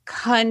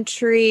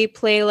country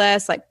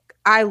playlists. Like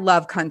I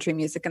love country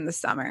music in the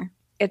summer.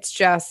 It's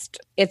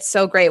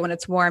so great when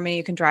it's warm and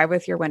you can drive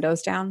with your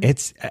windows down.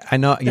 I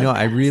know,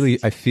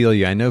 I feel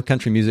you. I know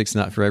country music's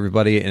not for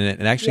everybody, and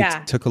it actually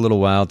took a little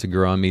while to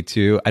grow on me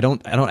too. I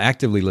don't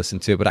actively listen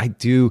to it, but I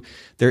do.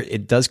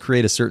 It does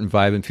create a certain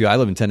vibe and feel. I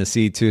live in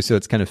Tennessee too, so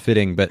it's kind of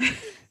fitting, but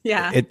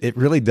yeah, it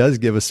really does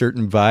give a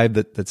certain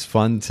vibe that's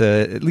fun to,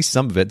 at least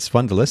some of it's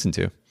fun to listen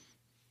to.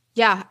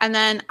 Yeah. And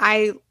then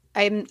I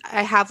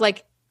have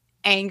like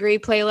angry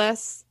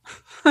playlists.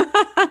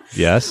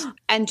 Yes.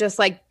 And just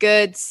like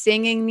good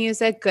singing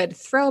music, good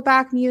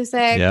throwback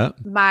music. Yeah.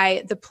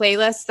 The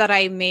playlist that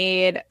I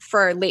made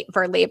for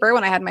labor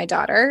when I had my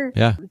daughter.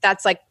 Yeah.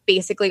 That's like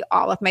basically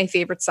all of my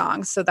favorite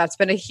songs. So that's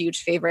been a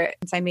huge favorite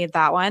since I made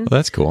that one. Well,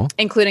 that's cool.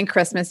 Including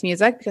Christmas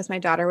music, because my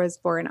daughter was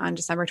born on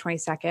December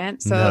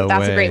 22nd. So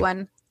that's a great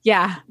one.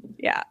 Yeah.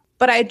 Yeah.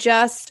 But I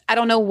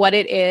don't know what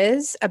it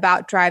is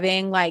about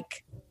driving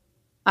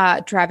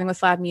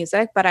with loud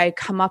music, but I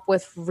come up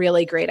with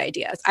really great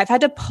ideas. I've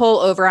had to pull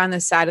over on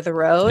the side of the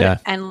road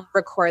and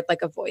record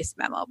like a voice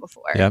memo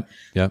before.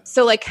 Yep.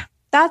 So like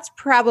that's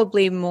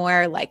probably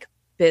more like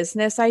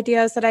business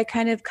ideas that I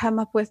kind of come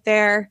up with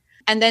there.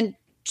 And then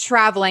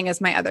traveling is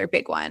my other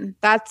big one.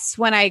 That's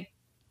when I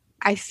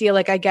feel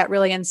like I get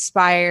really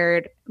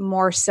inspired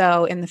more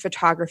so in the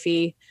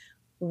photography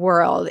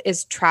world,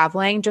 is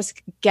traveling,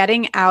 just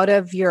getting out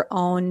of your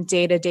own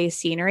day-to-day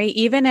scenery,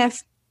 even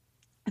if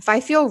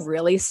I feel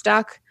really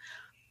stuck.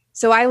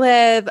 So I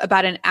live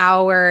about an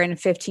hour and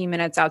 15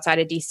 minutes outside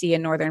of DC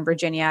in Northern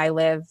Virginia. I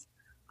live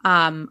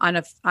on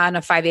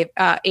a 5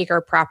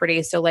 acre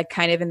property. So like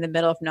kind of in the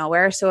middle of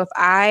nowhere. So if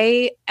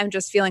I am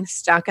just feeling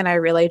stuck and I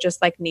really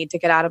just like need to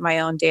get out of my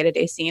own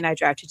day-to-day scene, I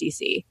drive to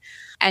DC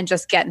and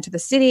just get into the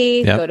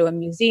city, go to a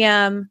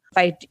museum.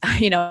 If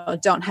I,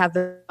 don't have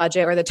the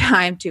budget or the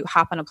time to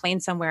hop on a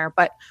plane somewhere.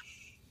 But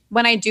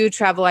when I do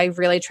travel, I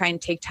really try and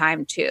take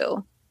time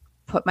to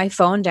put my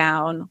phone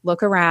down,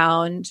 look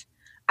around.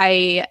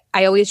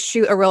 I always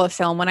shoot a roll of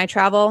film when I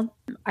travel.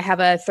 I have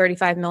a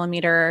 35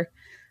 millimeter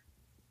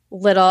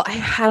little,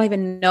 I don't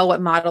even know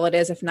what model it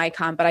is of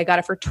Nikon, but I got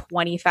it for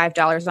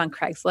 $25 on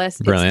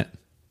Craigslist. Brilliant.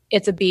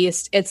 It's a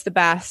beast. It's the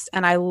best.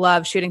 And I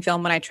love shooting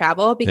film when I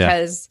travel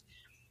because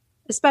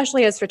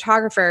especially as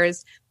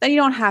photographers, then you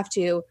don't have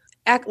to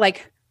act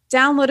like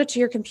download it to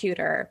your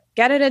computer,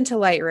 get it into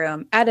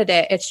Lightroom, edit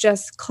it. It's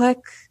just click,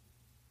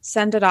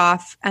 send it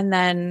off. And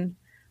then,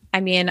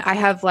 I mean, I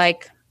have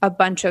like a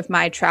bunch of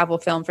my travel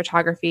film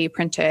photography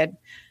printed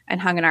and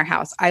hung in our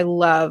house. I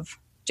love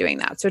doing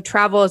that. So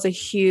travel is a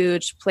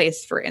huge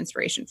place for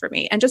inspiration for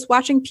me, and just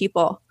watching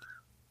people,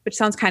 which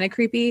sounds kind of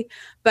creepy,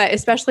 but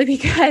especially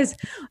because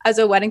as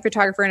a wedding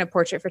photographer and a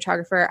portrait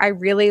photographer, I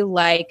really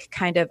like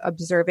kind of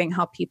observing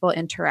how people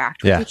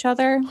interact with each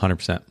other.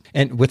 100%.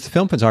 And with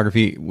film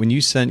photography, when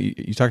you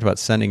talked about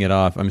sending it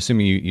off, I'm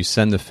assuming you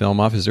send the film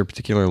off. Is there a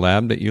particular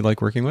lab that you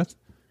like working with?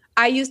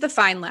 I use the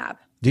Fine Lab.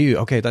 Do you?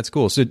 Okay, that's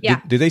cool. So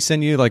do they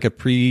send you like a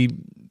prepaid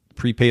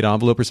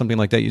envelope or something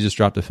like that? You just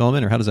drop the film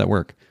in, or how does that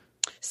work?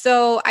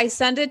 So I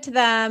send it to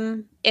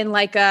them in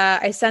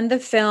I send the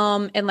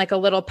film in like a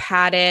little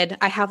padded,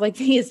 I have like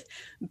these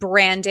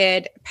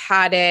branded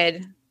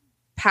padded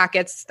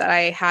packets that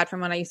I had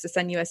from when I used to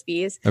send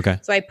USBs. Okay.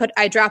 So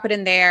I drop it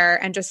in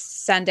there and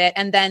just send it.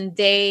 And then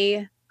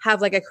they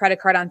have like a credit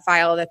card on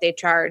file that they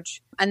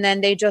charge. And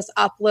then they just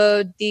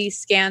upload the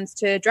scans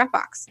to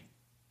Dropbox.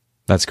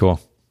 That's cool.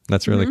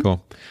 That's really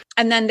cool.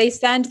 And then they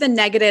send the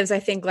negatives, I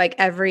think like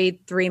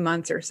every 3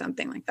 months or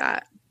something like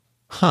that.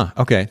 Huh.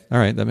 Okay. All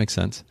right. That makes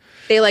sense.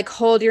 They like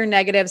hold your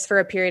negatives for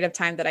a period of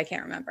time that I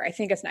can't remember. I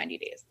think it's 90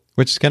 days.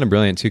 Which is kind of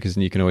brilliant too, because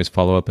then you can always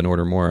follow up and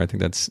order more. I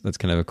think that's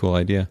kind of a cool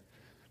idea.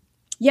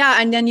 Yeah.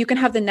 And then you can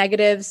have the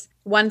negatives.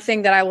 One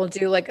thing that I will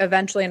do like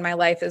eventually in my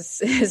life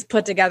is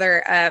put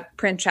together a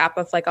print shop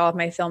of like all of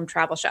my film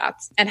travel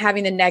shots. And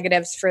having the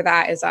negatives for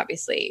that is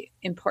obviously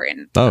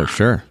important. Oh,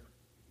 sure.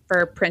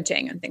 For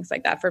printing and things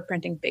like that, for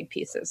printing big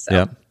pieces. So.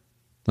 Yep.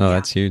 Oh,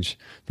 that's huge.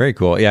 Very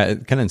cool. Yeah,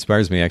 it kind of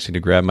inspires me actually to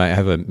grab I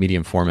have a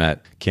medium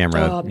format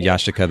camera,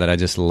 Yashica, that I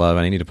just love.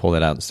 And I need to pull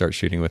that out and start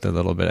shooting with it a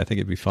little bit. I think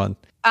it'd be fun.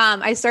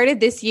 I started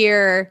this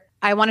year.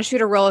 I want to shoot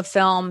a roll of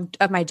film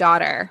of my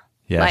daughter,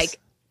 like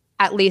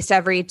at least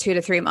every 2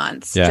 to 3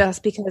 months,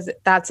 just because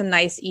that's a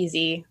nice,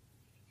 easy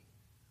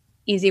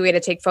way to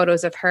take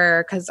photos of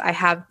her. Because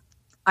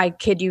I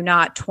kid you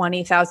not,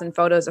 20,000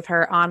 photos of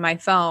her on my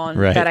phone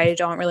that I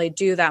don't really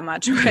do that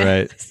much with.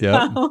 Right.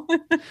 So.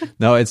 Yeah.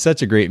 No, it's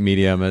such a great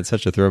medium. It's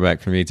such a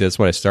throwback for me. That's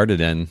what I started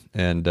in.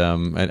 And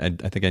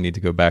I think I need to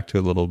go back to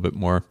a little bit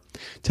more.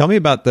 Tell me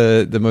about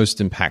the most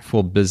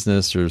impactful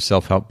business or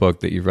self-help book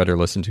that you've read or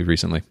listened to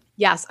recently.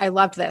 Yes, I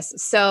loved this.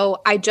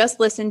 So I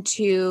just listened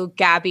to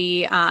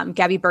Gabby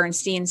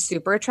Bernstein's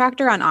Super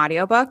Attractor on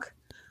audiobook.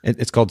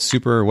 It's called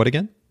Super what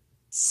again?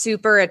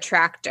 Super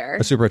Attractor.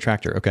 A Super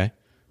Attractor. Okay.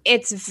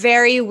 It's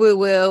very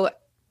woo-woo.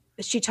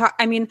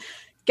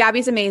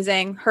 Gabby's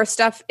amazing. Her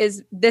stuff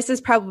this is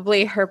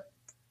probably her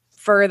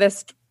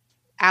furthest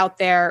out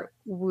there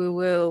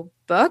woo-woo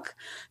book,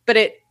 but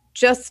it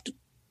just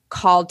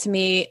called to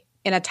me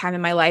in a time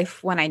in my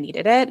life when I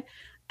needed it.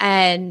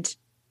 And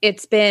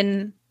it's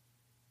been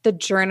the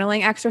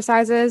journaling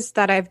exercises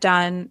that I've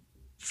done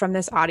from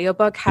this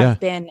audiobook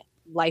have been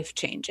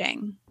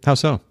life-changing. How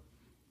so?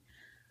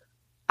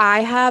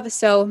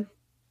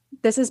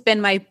 This has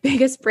been my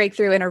biggest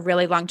breakthrough in a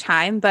really long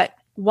time, but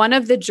one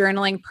of the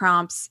journaling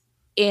prompts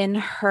in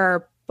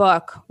her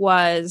book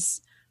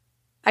was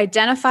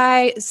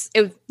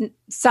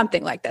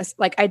something like this,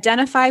 like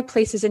identify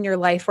places in your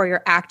life where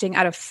you're acting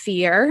out of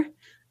fear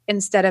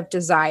instead of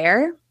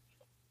desire.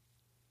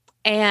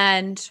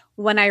 And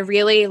when I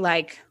really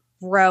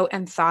wrote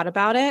and thought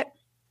about it,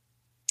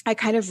 I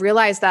kind of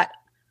realized that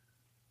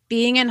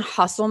being in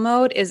hustle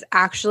mode is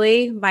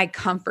actually my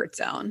comfort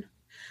zone,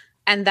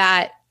 and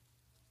that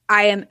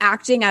I am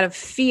acting out of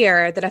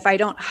fear that if I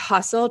don't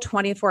hustle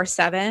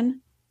 24/7,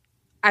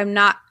 I'm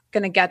not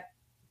going to get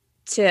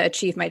to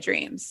achieve my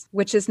dreams,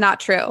 which is not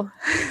true.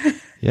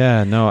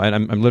 Yeah, no,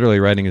 I'm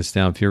literally writing this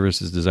down, fear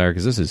versus desire,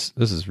 because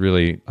this is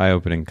really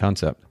eye-opening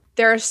concept.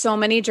 There are so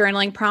many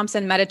journaling prompts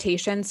and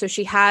meditation. So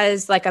she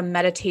has like a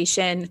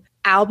meditation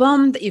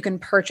album that you can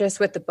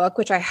purchase with the book,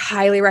 which I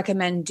highly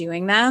recommend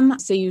doing them.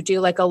 So you do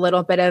like a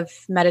little bit of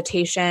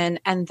meditation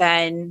and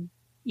then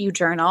you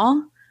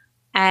journal.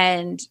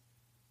 And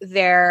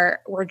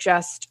there were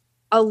just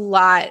a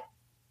lot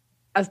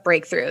of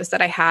breakthroughs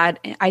that I had.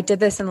 I did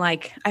this in I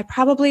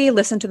probably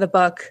listened to the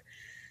book,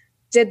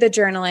 did the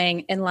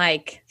journaling in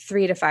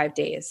 3 to 5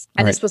 days.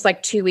 And this was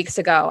 2 weeks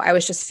ago. I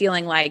was just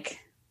feeling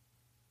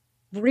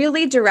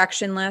really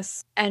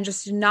directionless and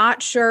just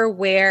not sure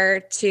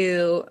where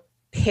to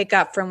pick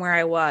up from where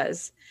I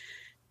was.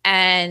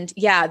 And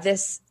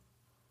this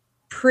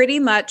pretty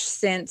much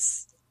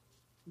since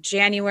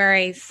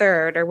January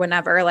 3rd or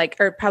whenever,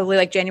 or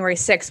probably January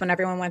 6th when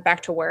everyone went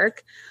back to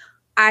work,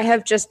 I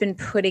have just been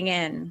putting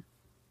in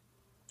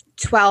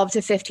 12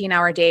 to 15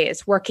 hour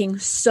days, working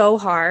so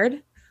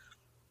hard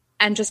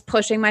and just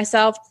pushing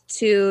myself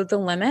to the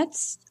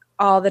limits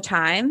all the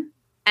time.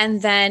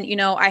 And then,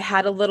 I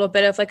had a little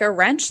bit of like a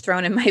wrench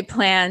thrown in my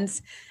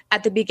plans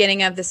at the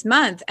beginning of this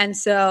month. And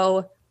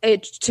so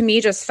it to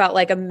me just felt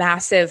like a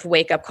massive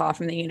wake up call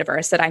from the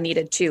universe that I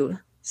needed to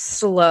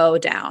slow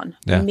down,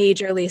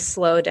 majorly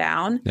slow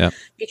down.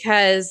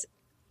 Because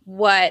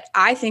what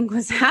I think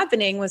was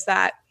happening was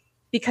that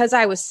because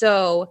I was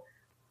so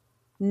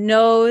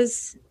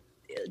nose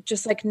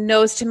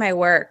to my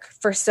work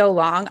for so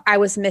long, I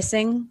was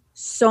missing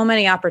so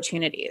many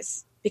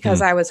opportunities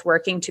because I was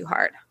working too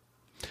hard.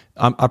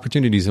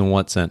 Opportunities in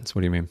what sense?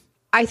 What do you mean?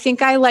 I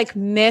think I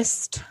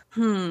missed,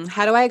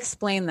 how do I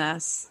explain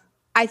this?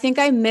 I think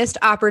I missed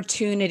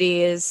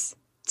opportunities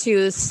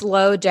to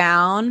slow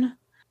down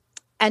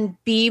and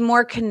be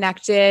more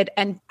connected.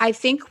 And I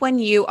think when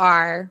you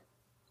are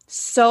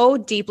so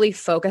deeply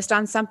focused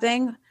on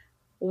something,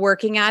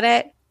 working at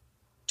it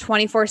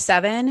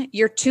 24/7,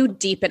 you're too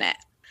deep in it.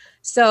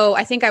 So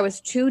I think I was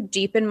too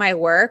deep in my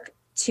work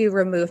to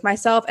remove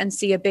myself and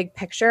see a big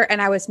picture.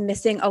 And I was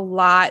missing a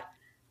lot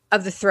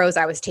of the throws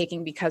I was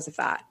taking because of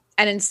that.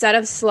 And instead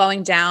of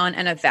slowing down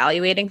and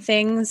evaluating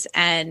things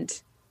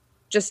and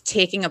just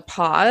taking a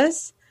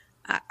pause,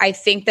 I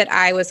think that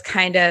I was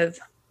kind of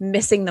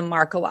missing the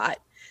mark a lot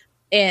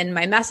in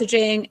my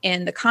messaging,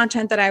 in the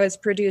content that I was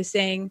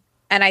producing.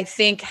 And I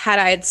think had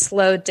I had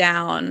slowed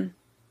down,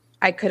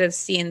 I could have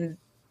seen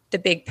the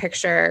big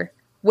picture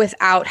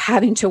without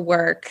having to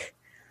work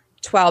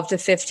 12 to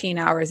 15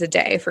 hours a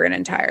day for an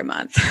entire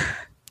month.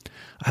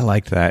 I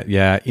like that.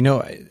 Yeah.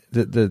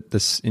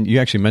 This, and you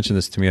actually mentioned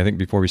this to me, I think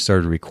before we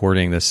started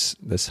recording, this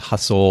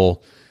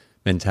hustle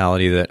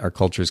mentality that our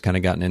culture has kind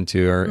of gotten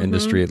into, our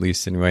industry at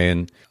least anyway.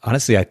 And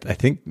honestly, I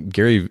think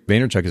Gary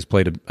Vaynerchuk has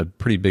played a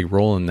pretty big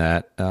role in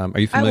that. Are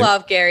you familiar? I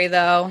love Gary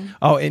though.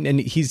 Oh,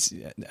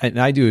 and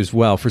I do as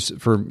well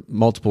for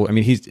multiple. I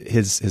mean,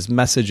 his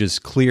message is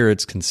clear.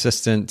 It's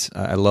consistent.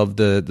 I love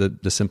the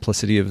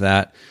simplicity of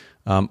that.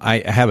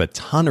 I have a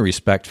ton of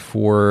respect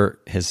for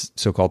his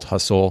so-called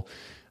hustle.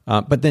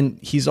 But then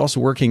he's also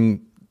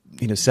working,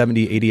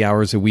 70, 80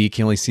 hours a week.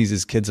 He only sees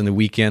his kids on the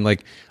weekend.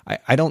 Like,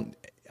 I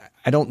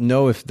don't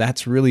know if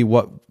that's really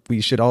what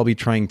we should all be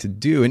trying to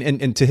do.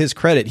 And to his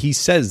credit, he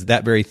says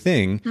that very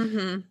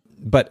thing.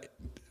 But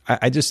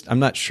I'm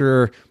not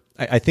sure.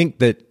 I think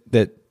that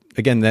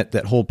again,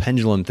 that whole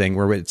pendulum thing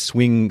where it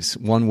swings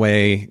one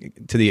way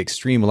to the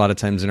extreme, a lot of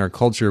times in our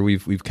culture,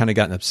 we've kind of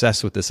gotten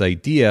obsessed with this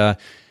idea.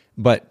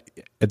 But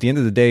at the end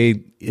of the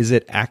day, is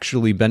it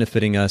actually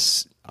benefiting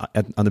us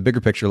on the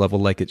bigger picture level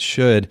like it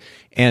should?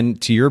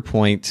 And to your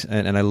point,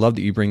 and I love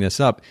that you bring this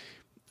up,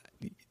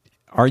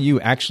 are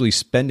you actually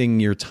spending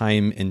your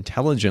time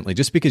intelligently?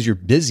 Just because you're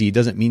busy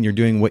doesn't mean you're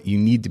doing what you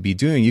need to be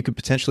doing. You could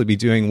potentially be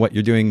doing what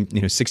you're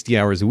doing, 60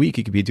 hours a week.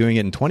 You could be doing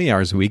it in 20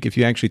 hours a week if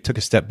you actually took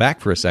a step back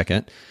for a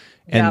second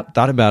and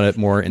thought about it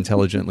more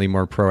intelligently,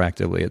 more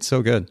proactively. It's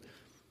so good.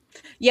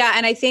 Yeah,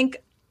 and I think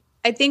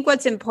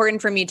what's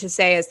important for me to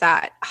say is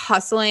that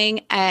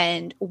hustling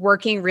and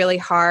working really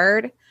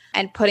hard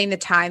and putting the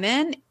time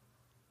in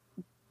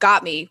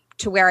got me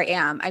to where I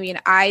am. I mean,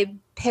 I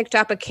picked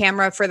up a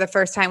camera for the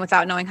first time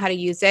without knowing how to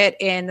use it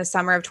in the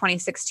summer of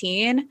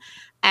 2016.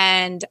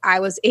 And I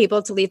was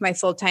able to leave my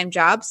full-time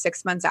job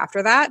 6 months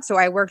after that. So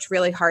I worked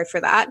really hard for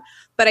that.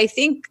 But I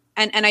think,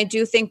 and I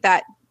do think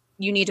that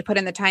you need to put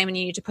in the time and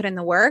you need to put in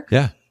the work.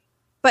 Yeah.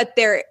 But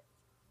there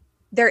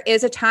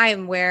is a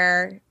time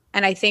where,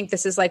 and I think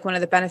this is like one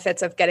of the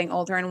benefits of getting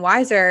older and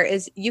wiser,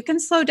 is you can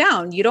slow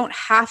down. You don't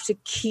have to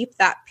keep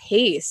that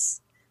pace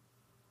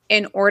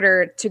in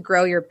order to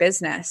grow your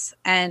business.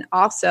 And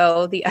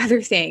also the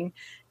other thing,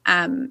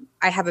 I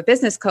have a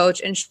business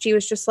coach and she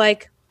was just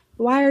like,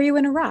 why are you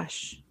in a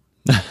rush?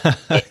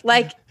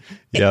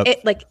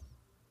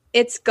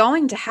 It's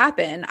going to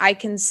happen. I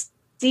can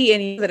see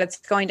in you that it's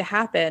going to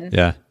happen.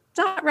 Yeah.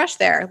 Don't rush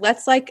there.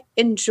 Let's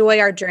enjoy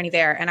our journey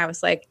there. And I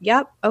was like,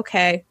 yep.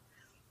 Okay.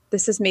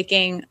 This is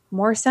making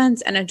more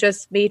sense. And it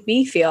just made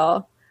me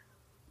feel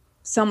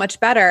so much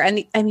better.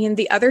 And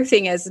the other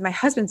thing is my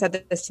husband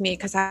said this to me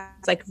because I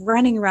was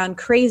running around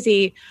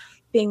crazy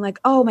being like,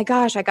 oh my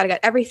gosh, I got to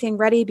get everything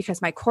ready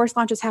because my course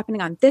launch is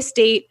happening on this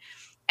date.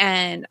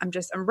 And I'm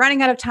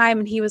running out of time.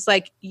 And he was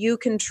like, you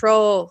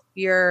control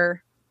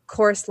your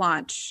course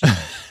launch.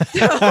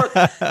 So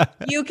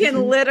you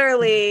can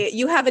literally,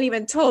 you haven't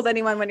even told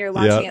anyone when you're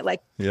launching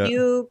it.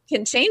 You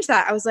can change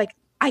that. I was like,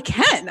 I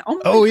can.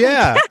 Oh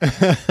yeah.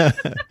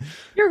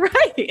 You're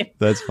right.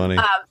 That's funny.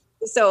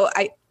 So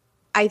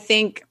I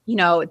think,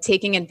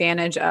 taking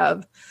advantage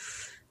of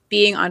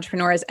being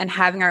entrepreneurs and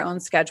having our own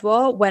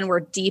schedule when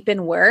we're deep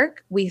in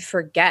work, we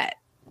forget.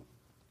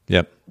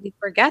 Yep. We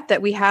forget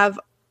that we have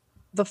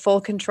the full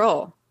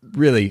control.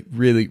 Really,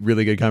 really,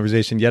 really good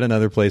conversation. Yet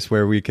another place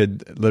where we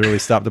could literally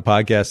stop the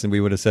podcast and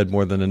we would have said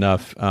more than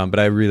enough. But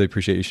I really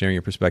appreciate you sharing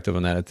your perspective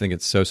on that. I think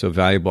it's so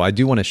valuable. I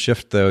do want to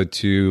shift though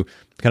to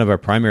kind of our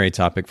primary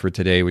topic for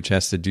today, which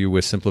has to do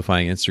with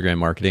simplifying Instagram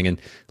marketing.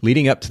 And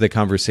leading up to the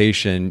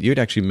conversation, you had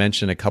actually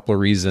mentioned a couple of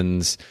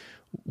reasons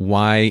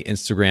why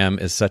Instagram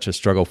is such a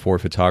struggle for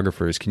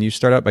photographers. Can you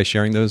start out by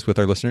sharing those with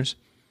our listeners?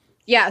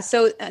 Yeah.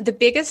 So the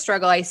biggest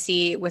struggle I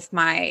see with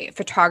my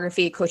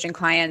photography coaching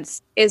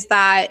clients is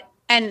that,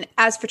 and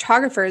as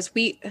photographers,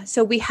 we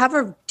have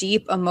a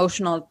deep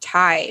emotional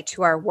tie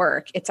to our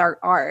work. It's our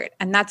art.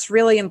 And that's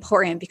really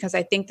important because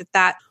I think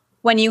that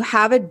when you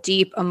have a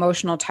deep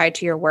emotional tie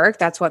to your work,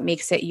 that's what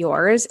makes it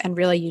yours and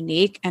really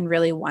unique and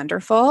really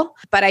wonderful.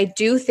 But I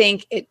do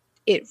think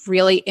it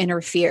really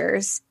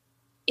interferes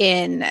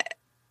in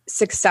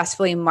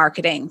successfully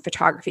marketing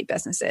photography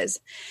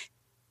businesses.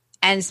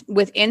 And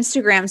with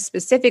Instagram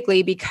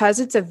specifically, because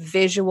it's a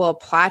visual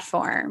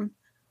platform,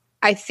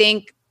 I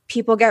think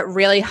people get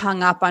really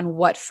hung up on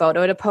what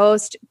photo to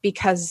post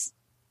because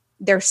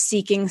they're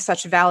seeking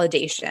such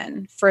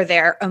validation for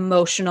their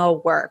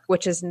emotional work,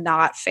 which is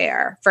not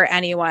fair for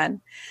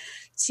anyone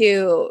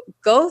to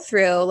go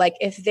through. Like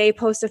if they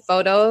post a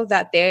photo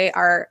that they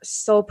are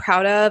so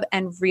proud of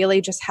and really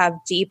just have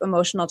deep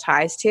emotional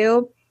ties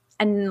to,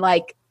 and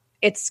like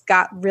it's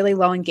got really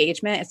low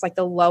engagement, it's like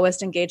the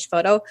lowest engaged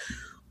photo.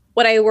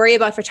 What I worry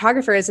about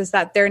photographers is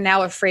that they're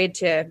now afraid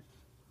to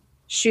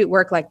shoot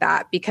work like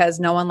that because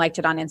no one liked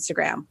it on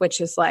Instagram, which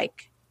is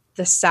like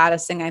the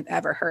saddest thing I've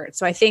ever heard.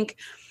 So I think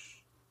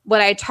what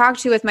I talk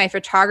to with my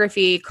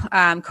photography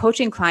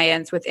coaching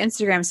clients with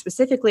Instagram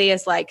specifically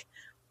is like,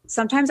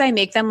 sometimes I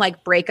make them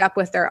like break up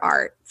with their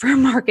art for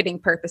marketing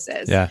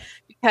purposes. Yeah.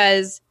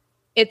 Because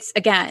it's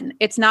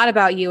not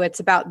about you,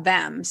 it's about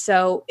them.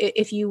 So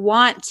if you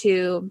want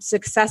to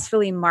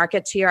successfully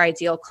market to your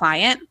ideal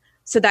client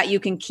so that you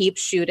can keep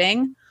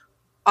shooting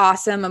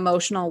awesome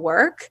emotional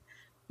work,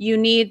 you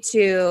need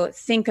to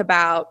think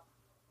about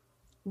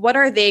what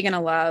are they going to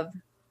love,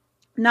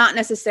 not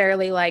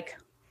necessarily like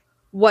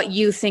what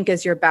you think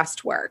is your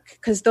best work,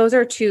 because those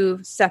are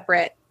two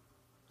separate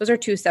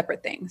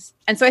things.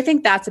 And so I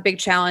think that's a big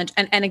challenge.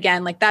 And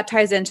again, like that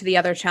ties into the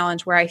other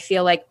challenge where I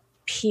feel like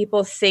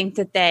people think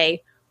that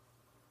they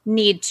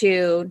need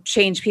to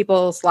change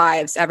people's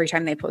lives every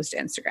time they post to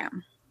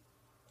Instagram,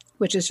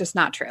 which is just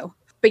not true.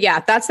 But yeah,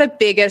 that's the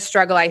biggest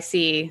struggle I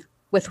see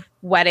with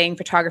wedding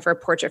photographer,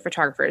 portrait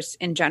photographers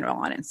in general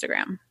on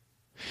Instagram.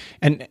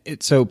 And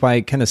so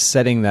by kind of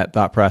setting that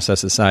thought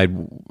process aside,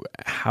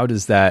 how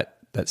does that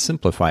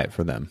simplify it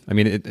for them? I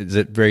mean, is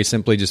it very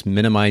simply just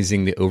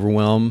minimizing the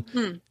overwhelm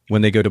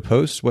when they go to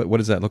post? What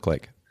does that look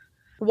like?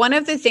 One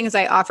of the things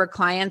I offer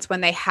clients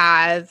when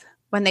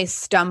they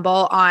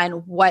stumble on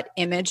what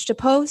image to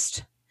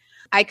post,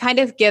 I kind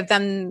of give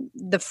them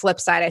the flip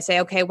side. I say,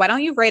 okay, why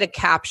don't you write a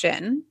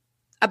caption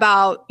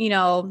about,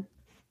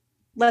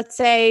 let's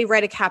say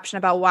write a caption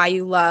about why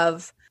you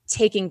love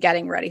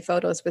getting ready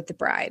photos with the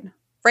bride.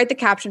 Write the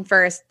caption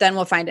first, then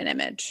we'll find an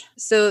image.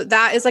 So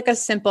that is like a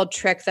simple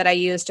trick that I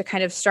use to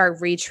kind of start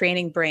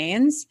retraining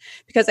brains,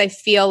 because I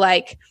feel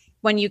like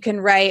when you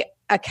can write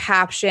a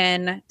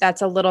caption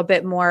that's a little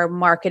bit more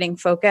marketing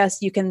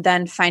focused, you can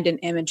then find an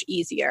image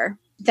easier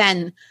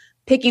than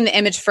picking the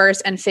image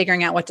first and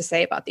figuring out what to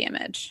say about the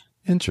image.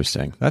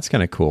 Interesting. That's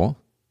kind of cool.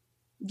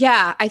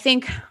 Yeah, I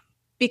think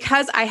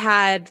because I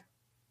had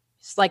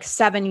like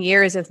 7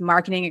 years of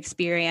marketing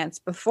experience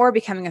before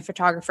becoming a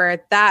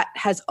photographer, that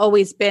has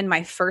always been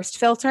my first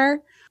filter.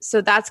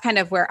 So that's kind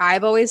of where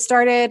I've always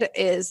started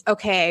is,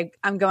 okay,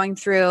 I'm going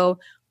through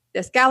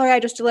this gallery I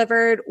just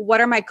delivered. What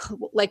are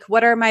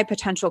my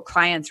potential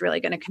clients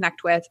really going to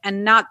connect with?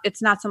 And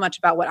it's not so much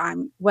about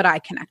what I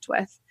connect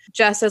with,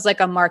 just as like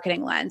a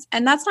marketing lens.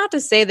 And that's not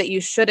to say that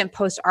you shouldn't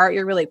post art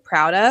you're really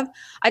proud of.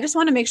 I just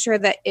want to make sure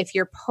that if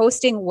you're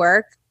posting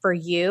work for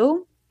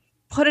you,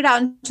 put it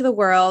out into the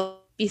world,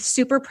 be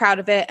super proud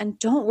of it, and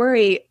don't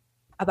worry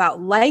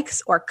about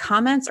likes or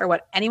comments or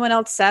what anyone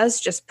else says.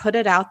 Just put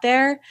it out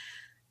there.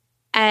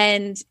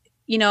 And,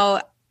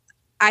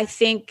 I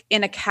think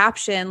in a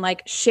caption,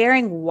 like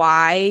sharing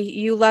why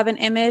you love an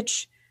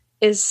image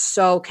is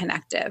so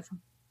connective.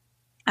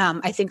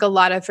 I think a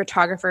lot of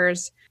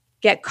photographers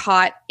get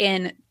caught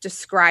in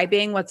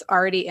describing what's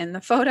already in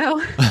the photo.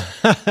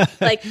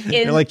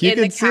 You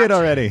can see it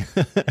already.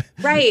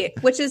 Right.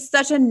 Which is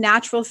such a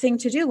natural thing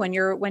to do when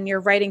you're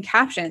writing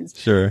captions.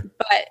 Sure.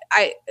 But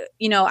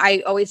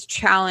I always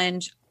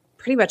challenge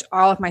pretty much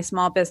all of my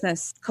small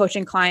business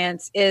coaching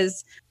clients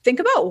is think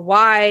about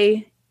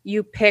why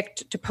you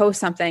picked to post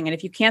something. And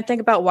if you can't think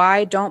about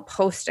why, don't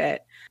post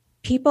it.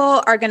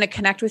 People are going to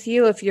connect with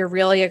you if you're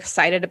really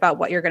excited about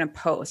what you're going to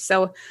post.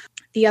 So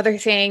the other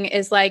thing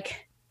is I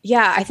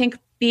think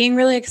being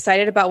really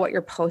excited about what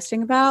you're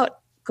posting about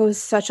goes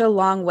such a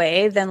long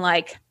way than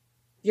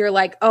you're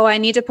like, oh, I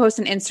need to post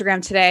on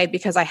Instagram today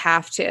because I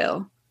have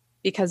to,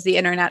 because the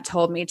internet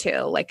told me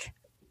to. Like,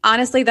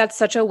 honestly, that's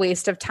such a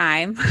waste of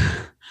time.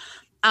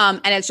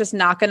 And it's just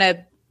not going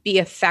to be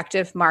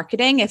effective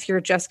marketing if you're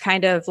just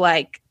kind of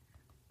like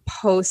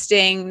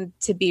posting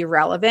to be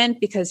relevant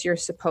because you're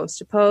supposed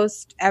to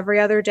post every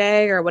other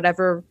day or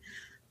whatever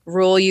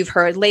rule you've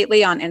heard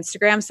lately on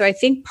Instagram. So I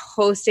think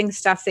posting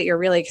stuff that you're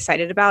really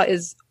excited about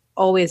is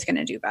always going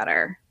to do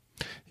better.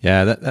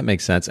 Yeah, that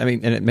makes sense. I mean,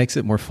 and it makes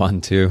it more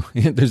fun too.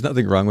 There's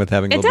nothing wrong with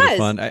having a little bit of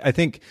fun. I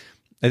think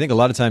I think a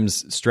lot of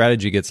times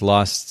strategy gets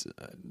lost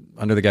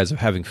under the guise of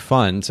having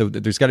fun. So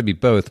there's got to be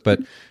both, but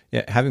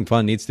yeah, having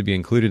fun needs to be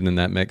included in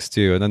that mix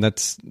too. And then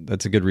that's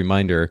a good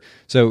reminder.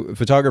 So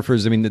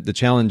photographers, I mean, the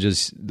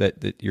challenges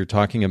that you're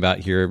talking about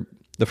here,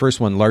 the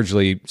first one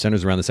largely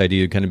centers around this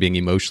idea of kind of being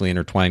emotionally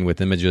intertwined with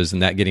images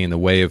and that getting in the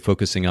way of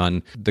focusing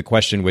on the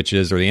question, which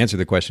is, or the answer to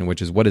the question,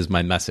 which is, what is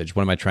my message?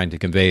 What am I trying to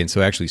convey? And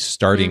so actually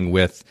starting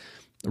with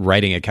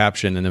writing a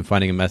caption and then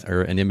finding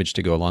or an image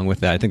to go along with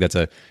that. I think that's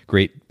a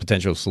great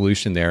potential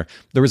solution there.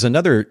 There was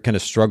another kind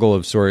of struggle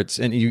of sorts,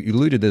 and you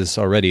alluded to this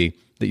already,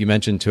 that you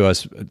mentioned to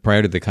us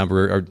prior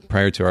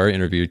to our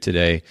interview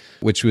today,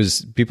 which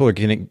was people are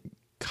getting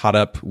caught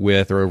up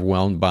with or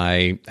overwhelmed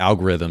by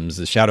algorithms,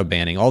 the shadow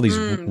banning, all these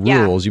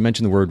rules. Yeah. You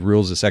mentioned the word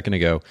rules a second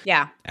ago.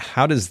 Yeah.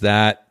 How does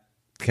that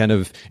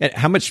and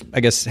how much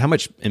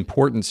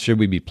importance should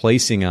we be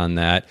placing on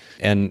that?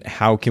 And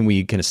how can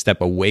we kind of step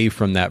away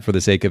from that for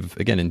the sake of,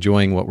 again,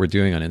 enjoying what we're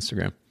doing on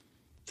Instagram?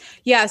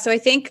 Yeah. So I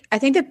think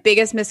the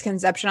biggest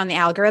misconception on the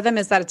algorithm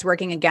is that it's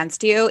working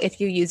against you.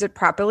 If you use it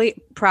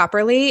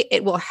properly,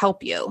 it will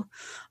help you.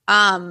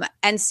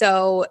 And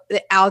so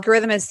the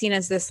algorithm is seen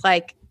as this,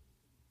 like,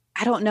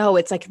 I don't know,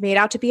 it's like made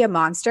out to be a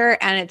monster,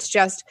 and it's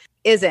just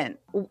isn't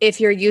if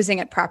you're using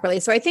it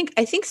properly. So I think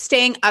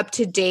staying up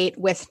to date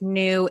with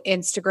new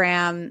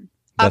Instagram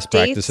best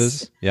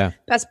updates,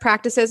 best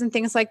practices and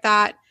things like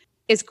that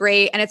is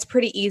great. And it's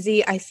pretty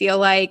easy. I feel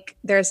like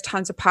there's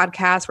tons of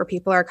podcasts where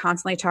people are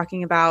constantly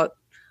talking about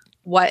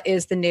what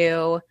is the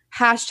new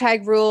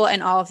hashtag rule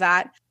and all of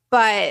that.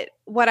 But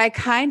what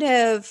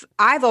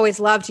I've always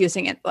loved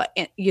using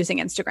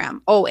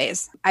Instagram,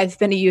 always. I've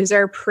been a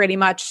user pretty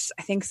much,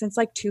 I think, since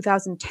like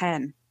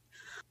 2010.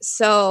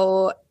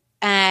 So,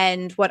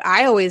 and what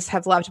I always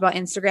have loved about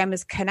Instagram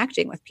is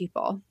connecting with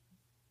people.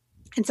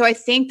 And so I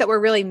think that we're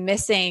really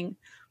missing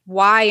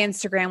why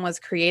Instagram was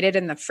created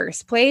in the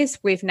first place.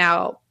 We've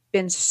now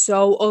been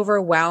so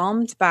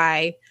overwhelmed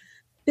by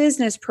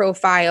business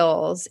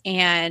profiles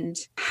and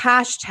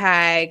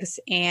hashtags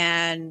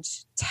and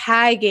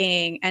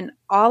tagging, and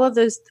all of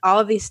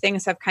these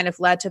things have kind of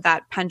led to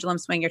that pendulum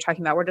swing you're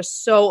talking about. We're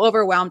just so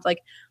overwhelmed.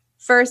 Like,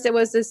 first it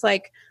was this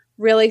like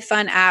really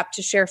fun app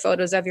to share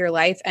photos of your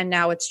life, and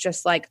now it's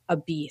just like a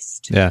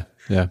beast. Yeah.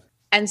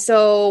 And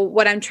so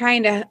what I'm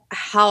trying to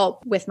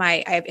help with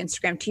I have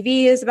Instagram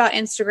TV is about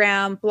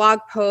Instagram,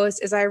 blog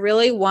posts is I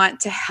really want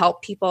to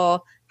help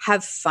people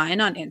have fun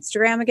on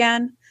Instagram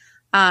again.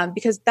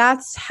 Because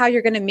that's how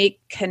you're going to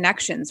make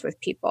connections with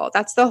people.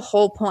 That's the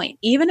whole point.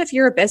 Even if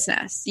you're a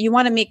business, you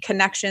want to make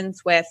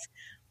connections with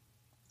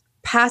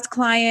past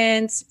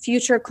clients,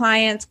 future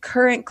clients,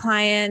 current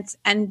clients,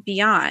 and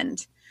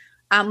beyond.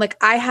 Like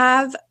I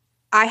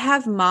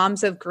have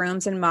moms of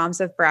grooms and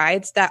moms of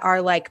brides that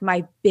are like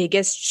my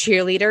biggest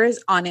cheerleaders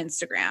on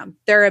Instagram.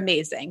 They're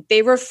amazing.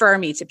 They refer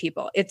me to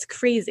people. It's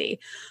crazy.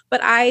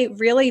 But I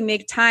really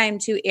make time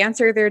to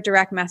answer their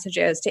direct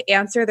messages, to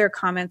answer their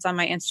comments on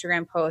my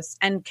Instagram posts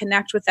and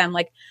connect with them.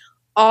 Like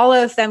all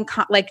of them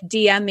like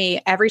DM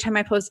me every time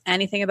I post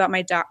anything about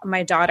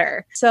my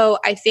daughter. So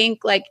I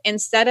think like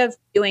instead of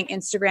doing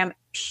Instagram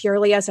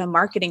purely as a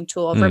marketing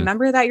tool,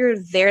 remember that you're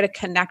there to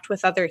connect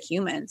with other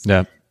humans.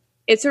 Yeah.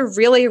 It's a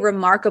really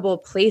remarkable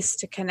place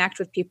to connect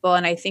with people.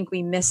 And I think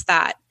we miss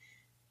that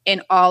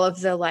in all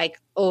of the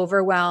like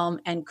overwhelm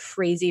and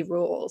crazy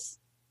rules.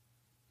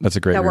 That's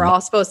a great that we're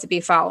all supposed to be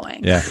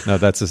following. Yeah, no,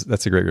 that's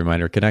a great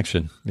reminder.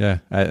 Connection. Yeah.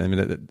 I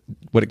mean,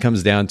 what it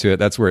comes down to,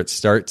 that's where it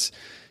starts,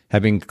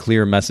 having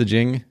clear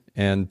messaging.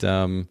 And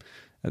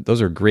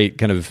those are great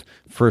kind of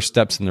first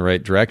steps in the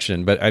right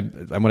direction. But I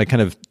want to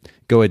kind of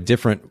go a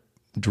different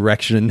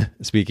direction,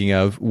 speaking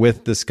of,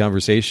 with this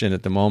conversation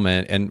at the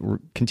moment, and we're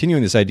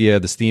continuing this idea,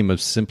 this theme of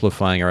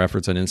simplifying our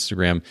efforts on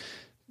Instagram.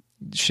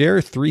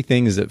 Share 3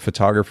 things that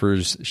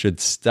photographers should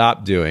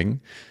stop doing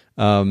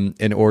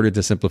in order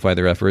to simplify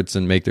their efforts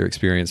and make their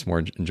experience more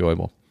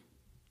enjoyable.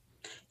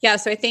 Yeah,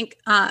 so I think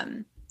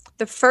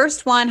the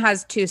first one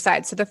has 2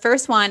 sides. So the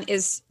first one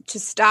is to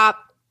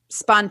stop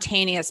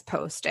spontaneous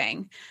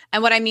posting.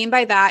 And what I mean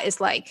by that is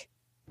like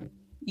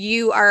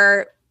you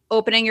are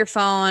opening your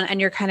phone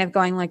and you're kind of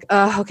going like,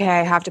 oh, okay,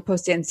 I have to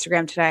post to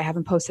Instagram today. I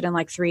haven't posted in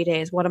like 3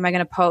 days. What am I going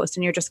to post?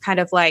 And you're just kind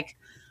of like,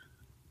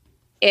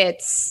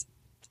 it's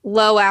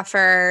low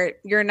effort.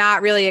 You're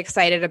not really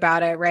excited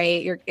about it,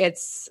 right?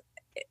 It's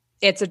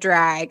a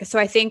drag. So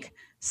I think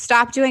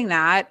stop doing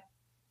that.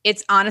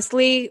 It's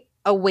honestly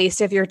a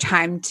waste of your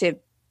time to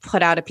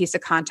put out a piece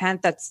of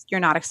content that's you're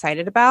not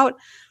excited about.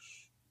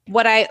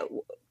 What I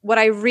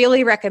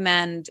really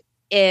recommend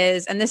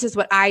is, and this is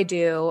what I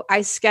do,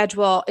 I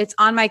schedule, it's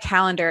on my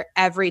calendar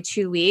every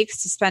 2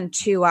 weeks to spend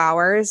 2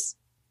 hours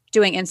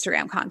doing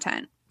Instagram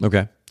content.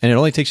 Okay. And it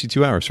only takes you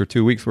 2 hours for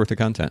 2 weeks worth of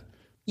content.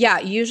 Yeah,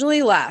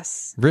 usually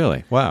less.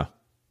 Really? Wow.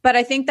 But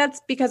I think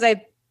that's because I've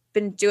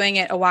been doing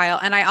it a while.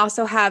 And I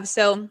also have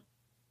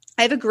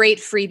a great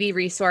freebie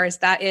resource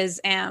that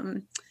is,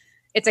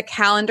 it's a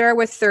calendar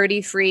with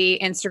 30 free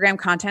Instagram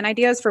content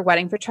ideas for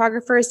wedding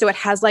photographers. So it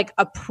has like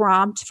a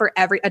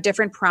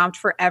different prompt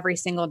for every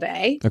single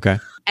day. Okay.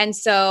 And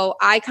so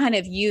I kind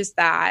of use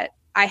that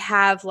I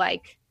have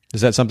like,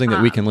 Is that something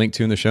that we can link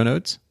to in the show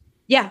notes?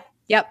 yeah,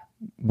 yep.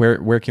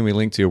 Where can we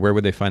link to? Where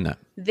would they find that?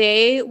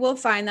 They will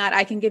find that.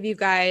 I can give you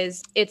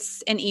guys,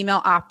 it's an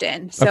email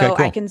opt-in. So Okay, cool.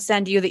 I can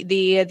send you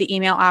the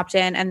email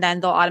opt-in, and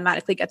then they'll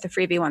automatically get the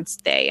freebie once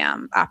they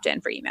opt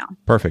in for email.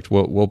 Perfect.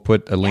 We'll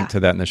put a link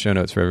to that in the show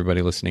notes for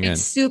everybody listening in.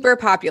 It's super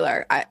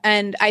popular.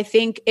 And I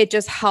think it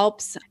just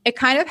helps. It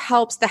kind of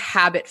helps the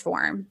habit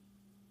form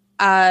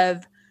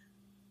of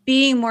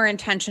being more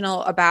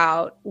intentional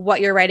about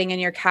what you're writing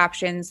in your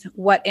captions,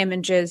 what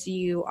images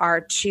you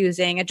are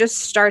choosing. It just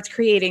starts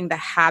creating the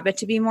habit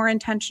to be more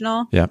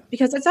intentional. Yeah.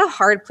 Because it's a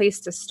hard place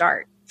to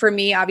start. For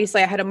me,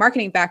 obviously, I had a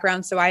marketing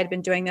background, so I had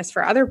been doing this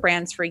for other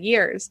brands for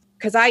years.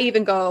 Because I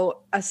even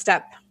go a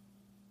step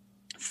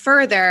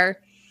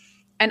further,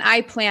 and I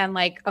plan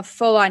like a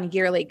full-on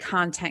yearly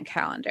content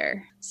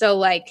calendar. So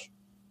like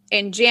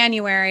in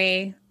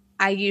January,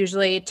 I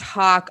usually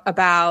talk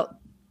about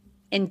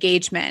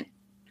engagement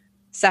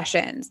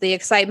sessions, the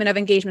excitement of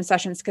engagement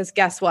sessions, because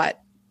guess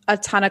what? A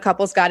ton of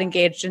couples got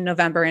engaged in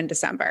November and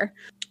December.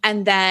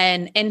 And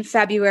then in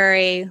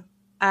February,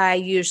 I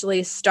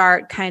usually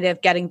start kind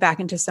of getting back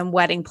into some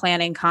wedding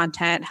planning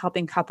content,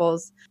 helping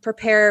couples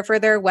prepare for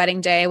their wedding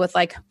day with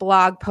like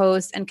blog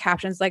posts and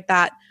captions like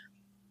that.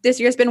 This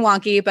year's been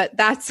wonky, but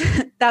that's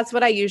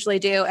what I usually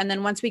do. And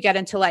then once we get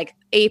into like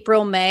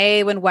April,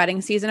 May, when wedding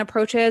season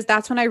approaches,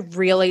 that's when I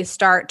really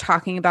start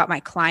talking about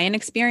my client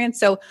experience.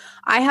 So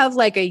I have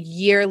like a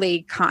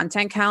yearly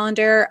content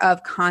calendar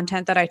of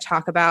content that I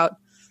talk about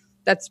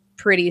that's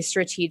pretty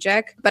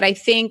strategic. But I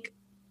think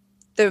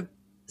the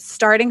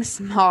starting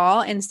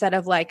small instead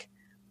of like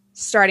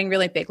starting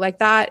really big like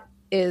that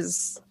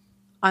is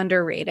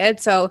underrated.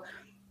 So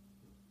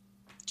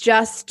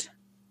just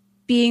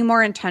being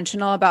more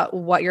intentional about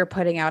what you're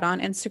putting out on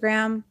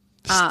Instagram.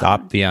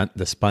 Stop the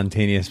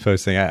spontaneous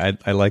posting.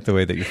 I like the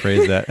way that you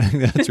phrase that.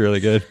 That's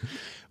really good.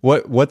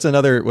 What's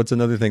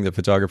another thing that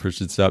photographers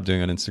should stop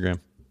doing on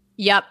Instagram?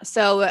 Yep.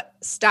 So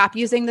stop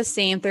using the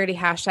same 30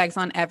 hashtags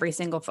on every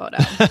single photo.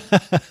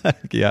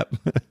 Yep.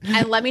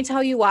 And let me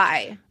tell you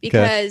why.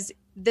 Because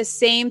the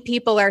same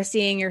people are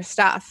seeing your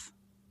stuff.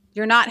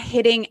 You're not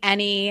hitting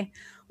any.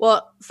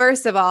 Well,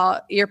 first of all,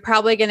 you're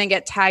probably going to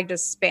get tagged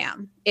as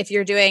spam. If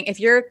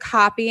you're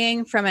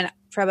copying from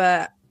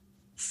a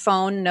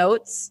phone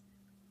notes,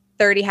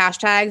 30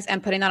 hashtags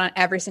and putting that on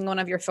every single one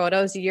of your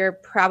photos, you're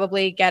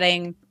probably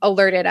getting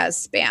alerted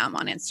as spam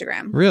on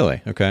Instagram.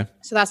 Really? Okay.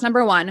 So that's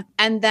number one.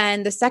 And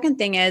then the second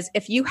thing is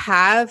if you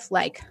have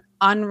like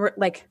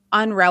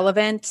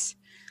unrelevant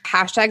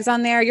hashtags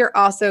on there, you're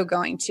also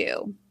going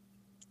to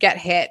get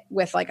hit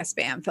with like a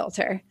spam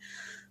filter.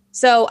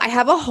 So I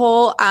have a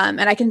whole,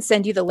 and I can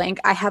send you the link.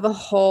 I have a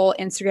whole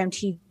Instagram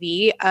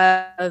TV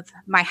of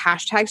my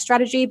hashtag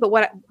strategy. But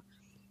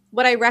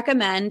what I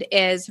recommend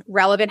is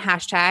relevant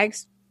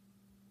hashtags.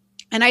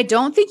 And I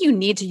don't think you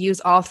need to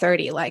use all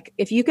 30. Like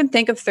if you can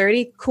think of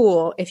 30,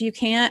 cool. If you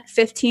can't,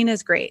 15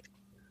 is great,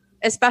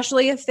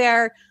 especially if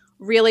they're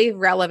really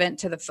relevant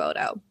to the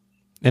photo.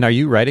 And are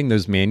you writing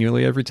those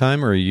manually every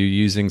time, or are you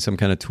using some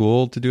kind of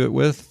tool to do it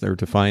with or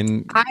to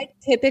find?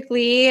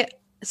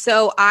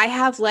 So I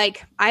have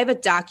a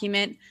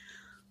document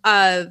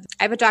of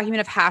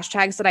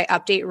hashtags that I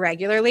update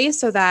regularly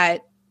so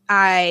that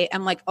I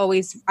am like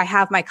always, I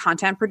have my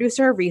content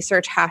producer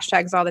research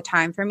hashtags all the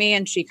time for me.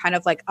 And she kind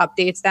of like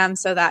updates them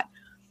so that,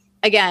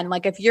 again,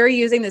 like if you're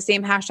using the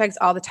same hashtags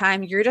all the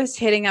time, you're just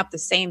hitting up the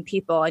same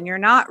people and you're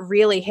not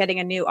really hitting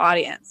a new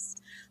audience.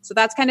 So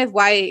that's kind of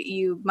why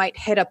you might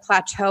hit a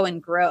plateau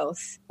in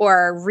growth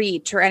or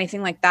reach or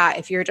anything like that.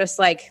 If you're just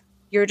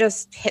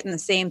hitting the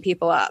same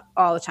people up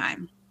all the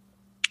time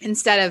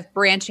instead of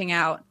branching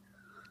out.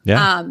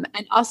 Yeah.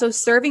 And also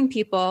serving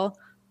people.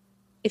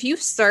 If you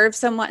serve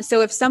someone, so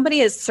if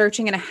somebody is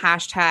searching in a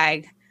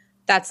hashtag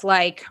that's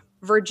like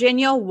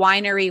Virginia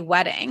winery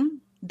wedding,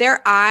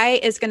 their eye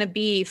is going to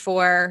be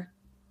for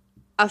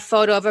a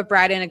photo of a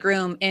bride and a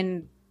groom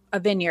in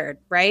a vineyard,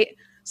 right?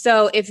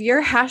 So if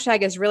your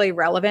hashtag is really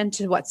relevant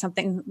to what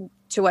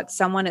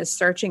someone is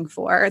searching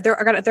for,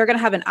 they're going to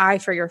have an eye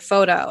for your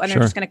photo and they're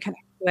just going to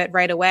connect to it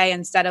right away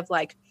instead of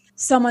like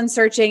someone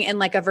searching in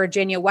like a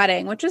Virginia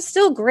wedding, which is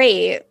still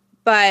great,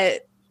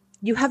 but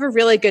you have a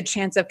really good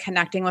chance of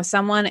connecting with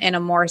someone in a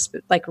more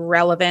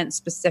relevant,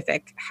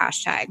 specific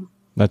hashtag.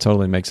 That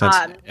totally makes sense.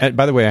 And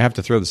by the way, I have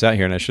to throw this out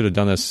here, and I should have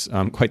done this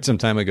quite some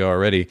time ago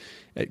already.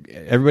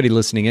 Everybody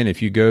listening in,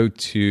 if you go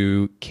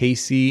to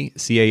Casey,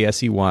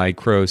 Casey, Crowe,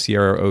 Crowe,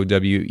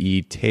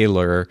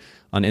 Taylor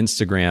on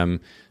Instagram,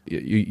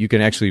 you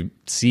can actually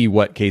see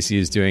what Casey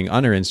is doing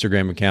on her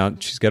Instagram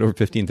account. She's got over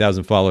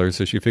 15,000 followers,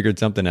 so she figured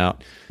something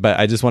out. But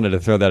I just wanted to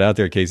throw that out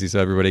there, Casey, so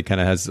everybody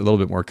kind of has a little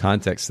bit more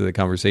context to the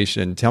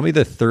conversation. Tell me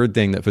the third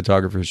thing that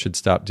photographers should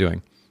stop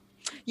doing.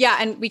 Yeah,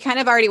 and we kind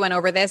of already went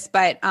over this,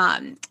 but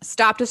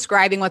stop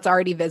describing what's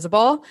already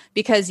visible,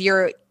 because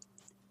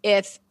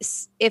if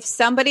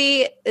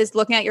somebody is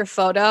looking at your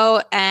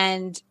photo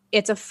and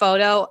it's a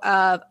photo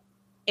of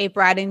a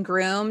bride and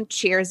groom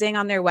cheersing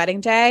on their wedding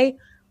day,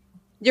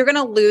 you're going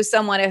to lose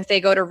someone if they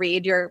go to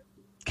read your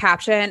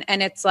caption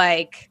and it's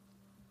like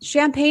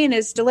champagne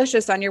is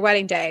delicious on your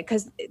wedding day,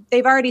 because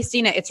they've already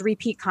seen it. It's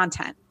repeat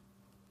content.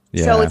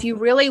 Yeah. So if you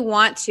really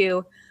want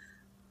to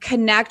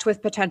connect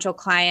with potential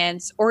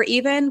clients, or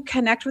even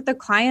connect with the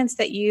clients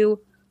that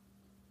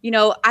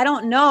I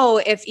don't know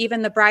if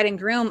even the bride and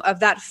groom of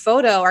that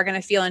photo are going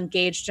to feel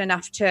engaged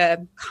enough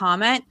to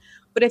comment.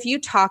 But if you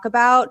talk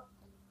about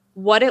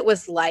what it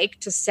was like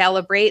to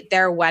celebrate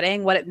their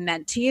wedding, what it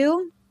meant to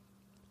you,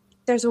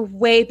 there's a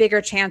way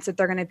bigger chance that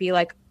they're going to be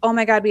like, oh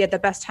my God, we had the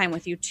best time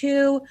with you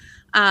too.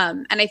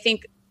 And I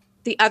think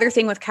the other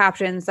thing with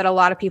captions that a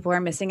lot of people are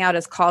missing out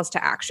is calls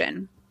to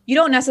action. You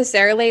don't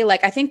necessarily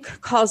I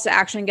think calls to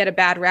action get a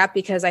bad rap,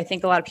 because I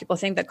think a lot of people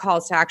think that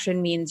calls to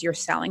action means you're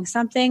selling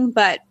something,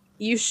 but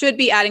you should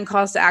be adding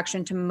calls to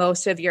action to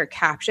most of your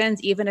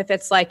captions, even if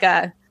it's like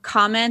a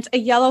comment, a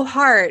yellow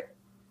heart.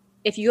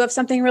 If you have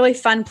something really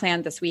fun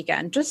planned this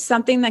weekend, just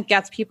something that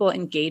gets people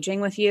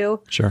engaging with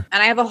you. Sure.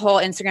 And I have a whole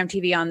Instagram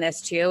TV on this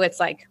too. It's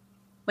like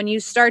when you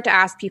start to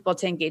ask people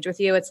to engage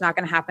with you, it's not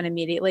going to happen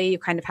immediately. You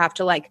kind of have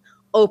to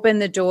open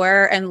the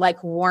door and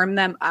warm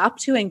them up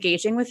to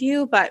engaging with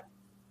you. But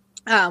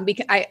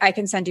I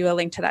can send you a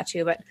link to that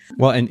too.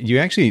 But and you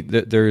actually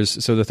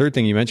so the third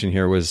thing you mentioned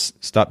here was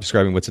stop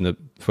describing what's in the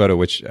photo,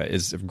 which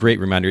is a great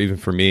reminder even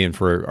for me and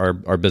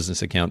for our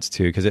business accounts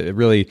too, because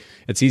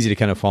it's easy to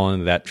kind of fall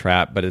into that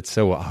trap, but it's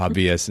so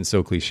obvious and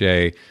so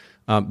cliche.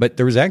 But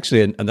there was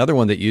actually another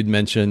one that you'd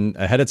mentioned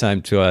ahead of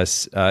time to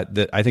us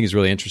that I think is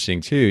really interesting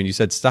too. And you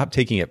said stop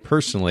taking it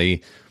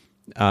personally.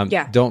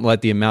 Don't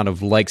let the amount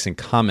of likes and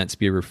comments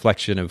be a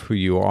reflection of who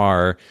you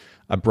are.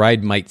 A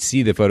bride might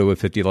see the photo with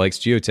 50 likes,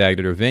 geotagged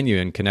at her venue,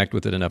 and connect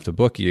with it enough to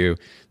book you.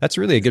 That's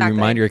really a good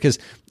reminder, because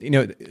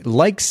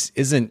likes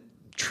isn't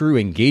true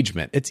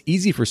engagement. It's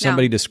easy for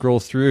somebody to scroll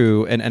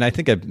through, and I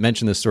think I've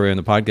mentioned this story on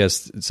the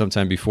podcast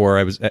sometime before.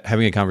 I was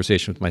having a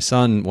conversation with my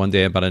son one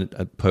day about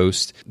a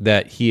post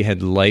that he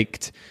had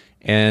liked,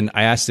 and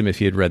I asked him if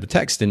he had read the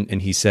text,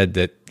 and he said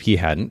that he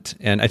hadn't.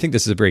 And I think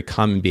this is a very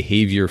common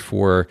behavior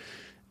for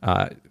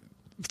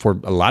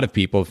a lot of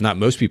people, if not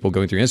most people,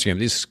 going through Instagram.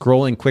 They're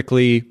scrolling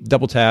quickly,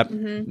 double tap,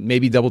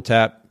 maybe double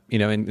tap,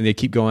 and they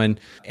keep going,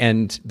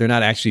 and they're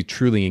not actually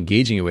truly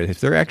engaging with it. If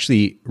they're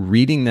actually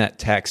reading that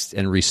text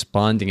and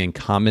responding and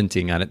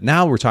commenting on it,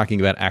 now we're talking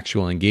about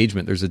actual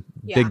engagement. There's a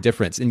big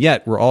difference. And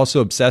yet we're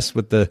also obsessed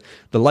with the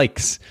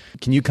likes.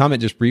 Can you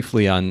comment just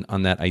briefly on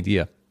that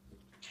idea?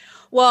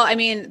 Well, I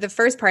mean, the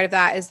first part of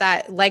that is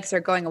that likes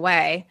are going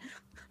away.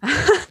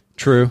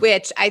 True.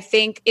 Which I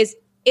think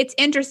it's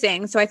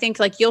interesting. So I think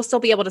you'll still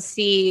be able to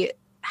see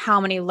how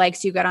many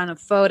likes you got on a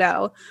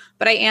photo,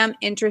 but I am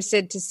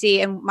interested to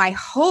see, and my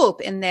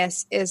hope in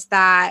this is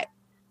that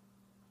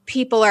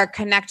people are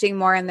connecting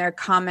more and they're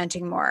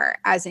commenting more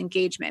as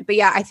engagement. But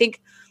I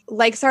think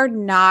likes are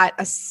not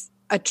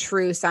a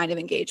true sign of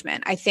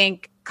engagement. I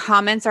think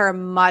comments are a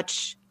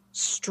much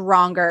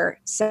stronger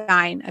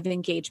sign of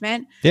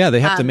engagement. Yeah,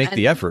 they have to make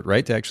the effort,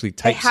 right? To actually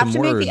type some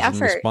words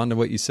and respond to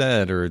what you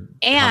said or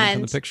comment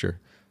on the picture.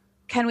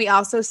 Can we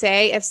also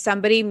say, if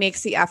somebody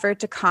makes the effort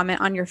to comment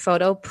on your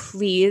photo,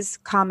 please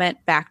comment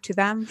back to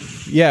them?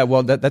 Yeah,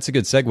 well, that's a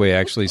good segue,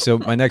 actually. So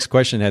my next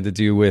question had to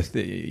do with,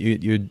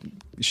 you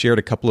shared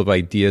a couple of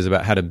ideas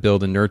about how to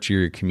build and nurture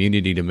your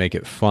community to make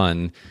it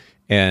fun.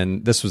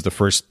 And this was the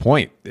first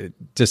point.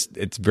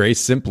 It's very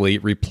simply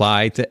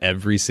reply to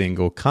every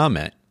single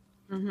comment.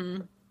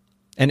 Mm-hmm.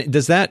 And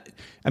does that,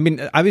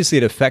 obviously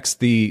it affects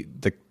the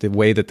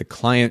way that the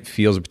client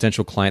feels, a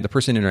potential client, the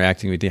person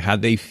interacting with you, how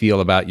they feel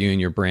about you and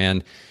your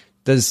brand.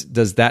 Does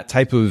that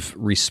type of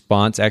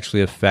response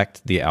actually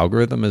affect the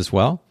algorithm as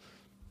well?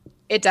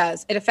 It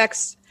does. It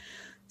affects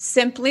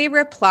simply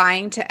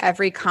replying to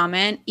every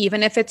comment,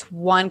 even if it's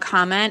one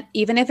comment,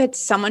 even if it's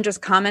someone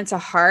just comments a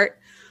heart.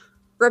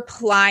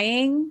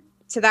 Replying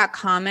to that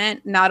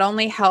comment not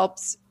only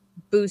helps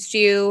boost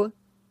you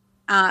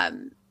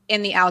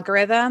in the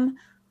algorithm,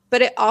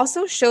 but it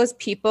also shows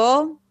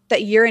people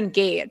that you're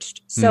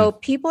engaged. So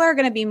people are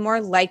going to be more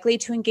likely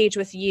to engage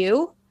with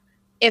you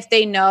if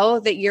they know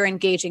that you're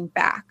engaging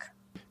back.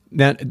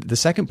 Now, the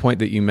second point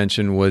that you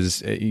mentioned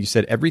was you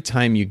said every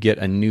time you get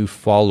a new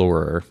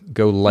follower,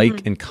 go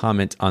like and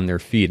comment on their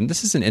feed. And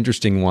this is an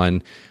interesting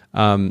one.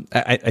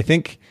 I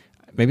think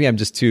maybe I'm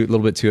just a little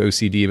bit too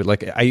OCD,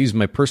 but I use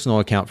my personal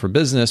account for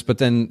business. But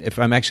then if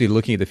I'm actually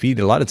looking at the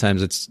feed, a lot of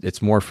times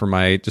it's more for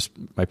my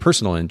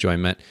personal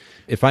enjoyment.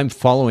 If I'm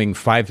following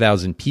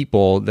 5,000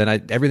 people,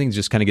 then everything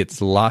just kind of gets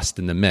lost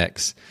in the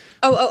mix.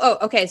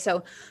 Okay.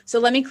 So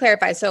let me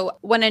clarify. So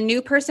when a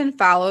new person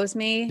follows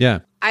me,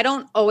 I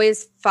don't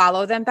always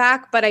follow them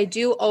back, but I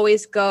do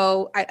always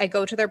I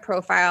go to their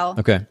profile.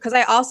 Okay. Because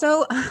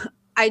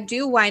I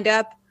do wind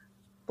up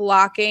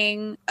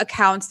blocking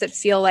accounts that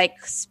feel like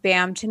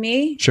spam to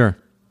me. Sure.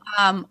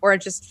 Or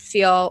just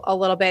feel a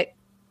little bit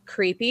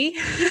creepy,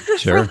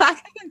 sure. for lack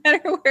of a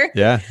better word.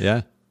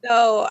 Yeah.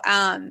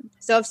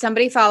 So if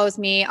somebody follows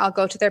me, I'll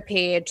go to their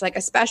page,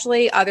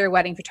 especially other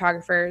wedding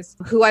photographers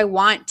who I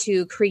want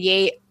to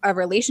create a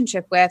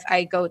relationship with.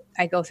 I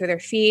go through their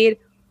feed.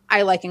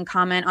 I like and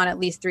comment on at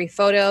least 3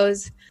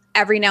 photos.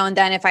 every now and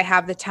then, if I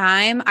have the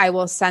time, I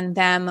will send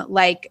them,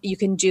 like, you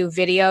can do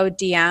video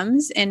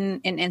DMs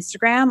in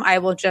Instagram. I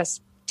will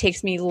just,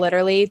 takes me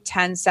literally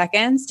 10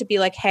 seconds to be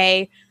like,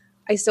 hey,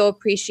 I so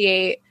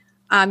appreciate,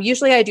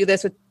 usually I do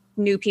this with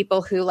new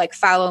people who like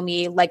follow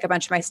me, like a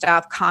bunch of my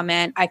stuff,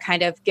 comment. I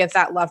kind of give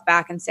that love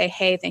back and say,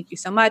 hey, thank you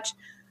so much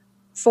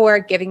for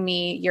giving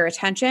me your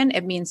attention.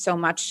 It means so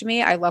much to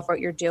me. I love what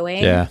you're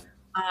doing. Yeah.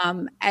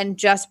 And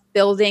just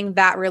building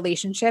that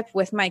relationship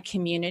with my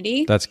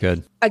community. That's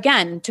good.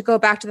 Again, to go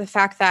back to the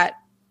fact that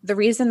the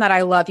reason that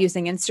I love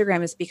using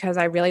Instagram is because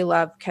I really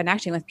love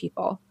connecting with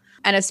people.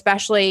 And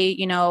especially,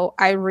 you know,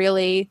 I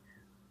really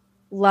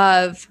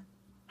love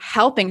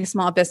helping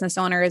small business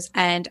owners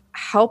and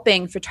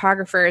helping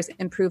photographers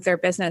improve their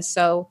business.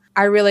 So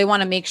I really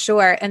want to make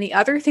sure. And the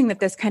other thing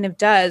that this kind of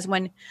does,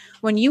 when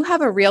you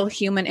have a real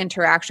human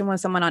interaction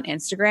with someone on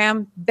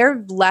Instagram,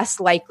 they're less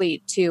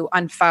likely to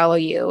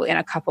unfollow you in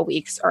a couple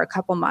weeks or a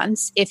couple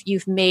months if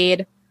you've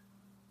made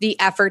the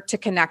effort to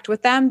connect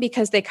with them,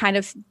 because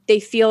they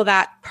feel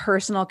that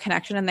personal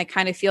connection and they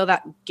kind of feel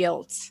that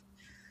guilt.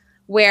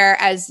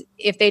 Whereas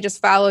if they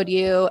just followed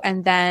you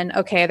and then,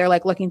 okay, they're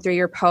like looking through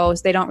your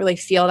post, they don't really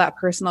feel that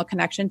personal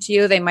connection to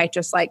you. They might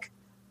just like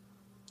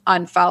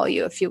unfollow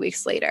you a few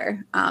weeks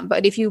later.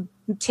 But if you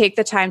take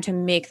the time to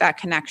make that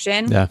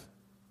connection,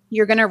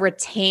 you're going to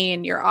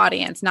retain your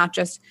audience, not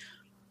just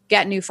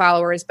get new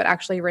followers, but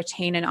actually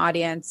retain an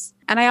audience.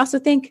 And I also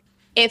think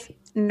if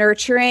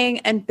nurturing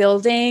and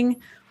building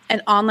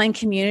an online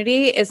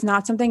community is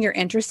not something you're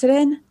interested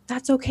in,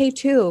 that's okay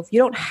too. You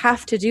don't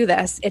have to do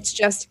this. It's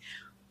just,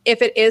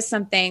 if it is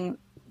something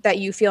that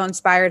you feel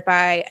inspired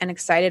by and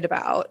excited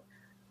about,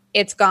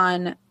 it's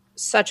gone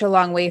such a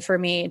long way for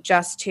me,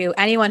 just to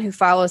anyone who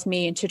follows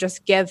me, to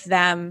just give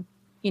them,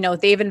 you know,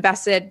 they've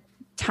invested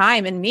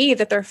time in me,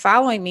 that they're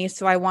following me.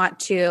 So I want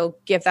to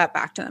give that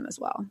back to them as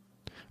well.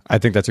 I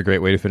think that's a great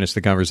way to finish the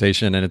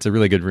conversation. And it's a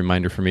really good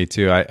reminder for me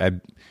too. I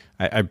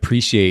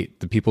appreciate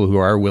the people who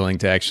are willing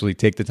to actually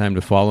take the time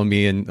to follow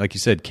me and, like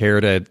you said,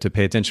 care to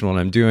pay attention to what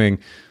I'm doing.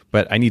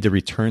 But I need to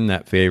return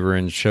that favor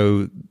and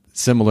show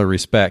similar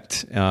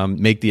respect,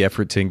 make the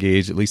effort to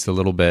engage at least a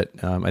little bit.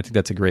 I think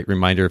that's a great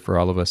reminder for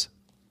all of us.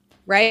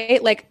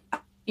 Right? Like,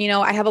 you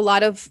know, I have a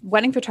lot of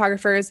wedding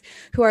photographers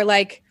who are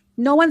like,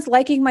 no one's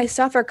liking my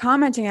stuff or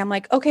commenting. I'm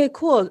like, okay,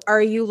 cool.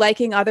 Are you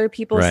liking other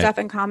people's stuff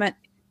and comment?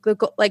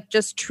 Like,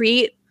 just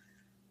treat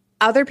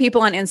other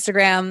people on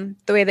Instagram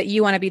the way that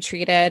you want to be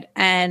treated.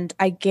 And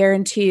I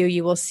guarantee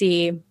you will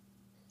see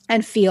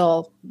and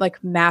feel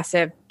like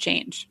massive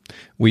change.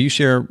 Will you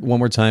share one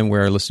more time where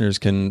our listeners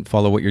can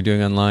follow what you're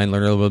doing online,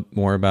 learn a little bit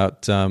more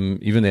about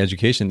even the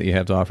education that you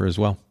have to offer as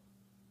well?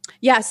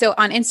 Yeah. So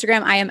on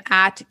Instagram, I am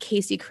at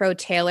Casey Crowe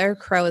Taylor.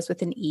 Crowe is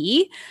with an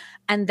E.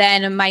 And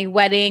then my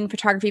wedding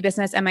photography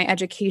business and my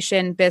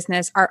education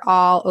business are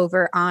all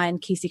over on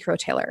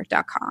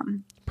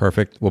CaseyCroweTaylor.com.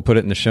 Perfect. We'll put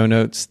it in the show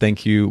notes.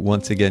 Thank you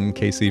once again,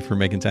 Casey, for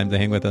making time to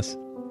hang with us.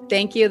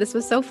 Thank you. This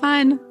was so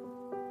fun.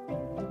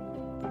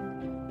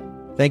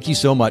 Thank you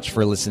so much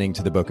for listening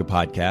to the Bokeh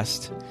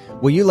Podcast.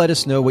 Will you let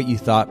us know what you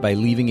thought by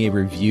leaving a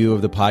review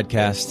of the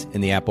podcast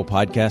in the Apple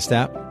Podcast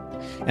app?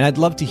 And I'd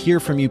love to hear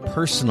from you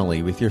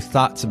personally with your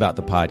thoughts about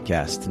the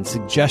podcast and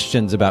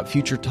suggestions about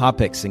future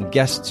topics and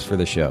guests for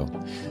the show.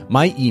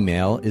 My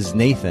email is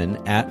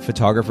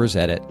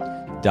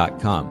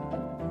nathan@photographersedit.com.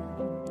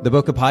 The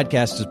Bokeh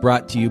Podcast is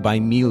brought to you by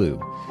Miilu,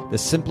 the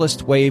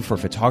simplest way for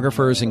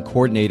photographers and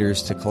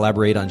coordinators to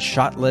collaborate on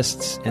shot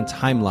lists and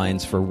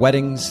timelines for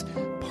weddings,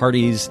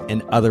 parties,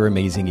 and other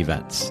amazing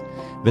events.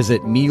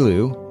 Visit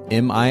Miilu,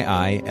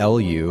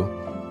 MIILU.com.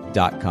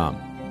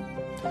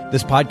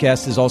 This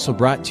podcast is also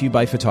brought to you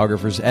by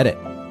Photographers Edit,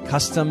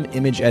 custom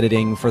image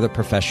editing for the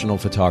professional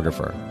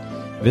photographer.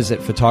 Visit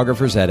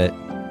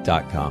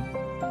photographersedit.com.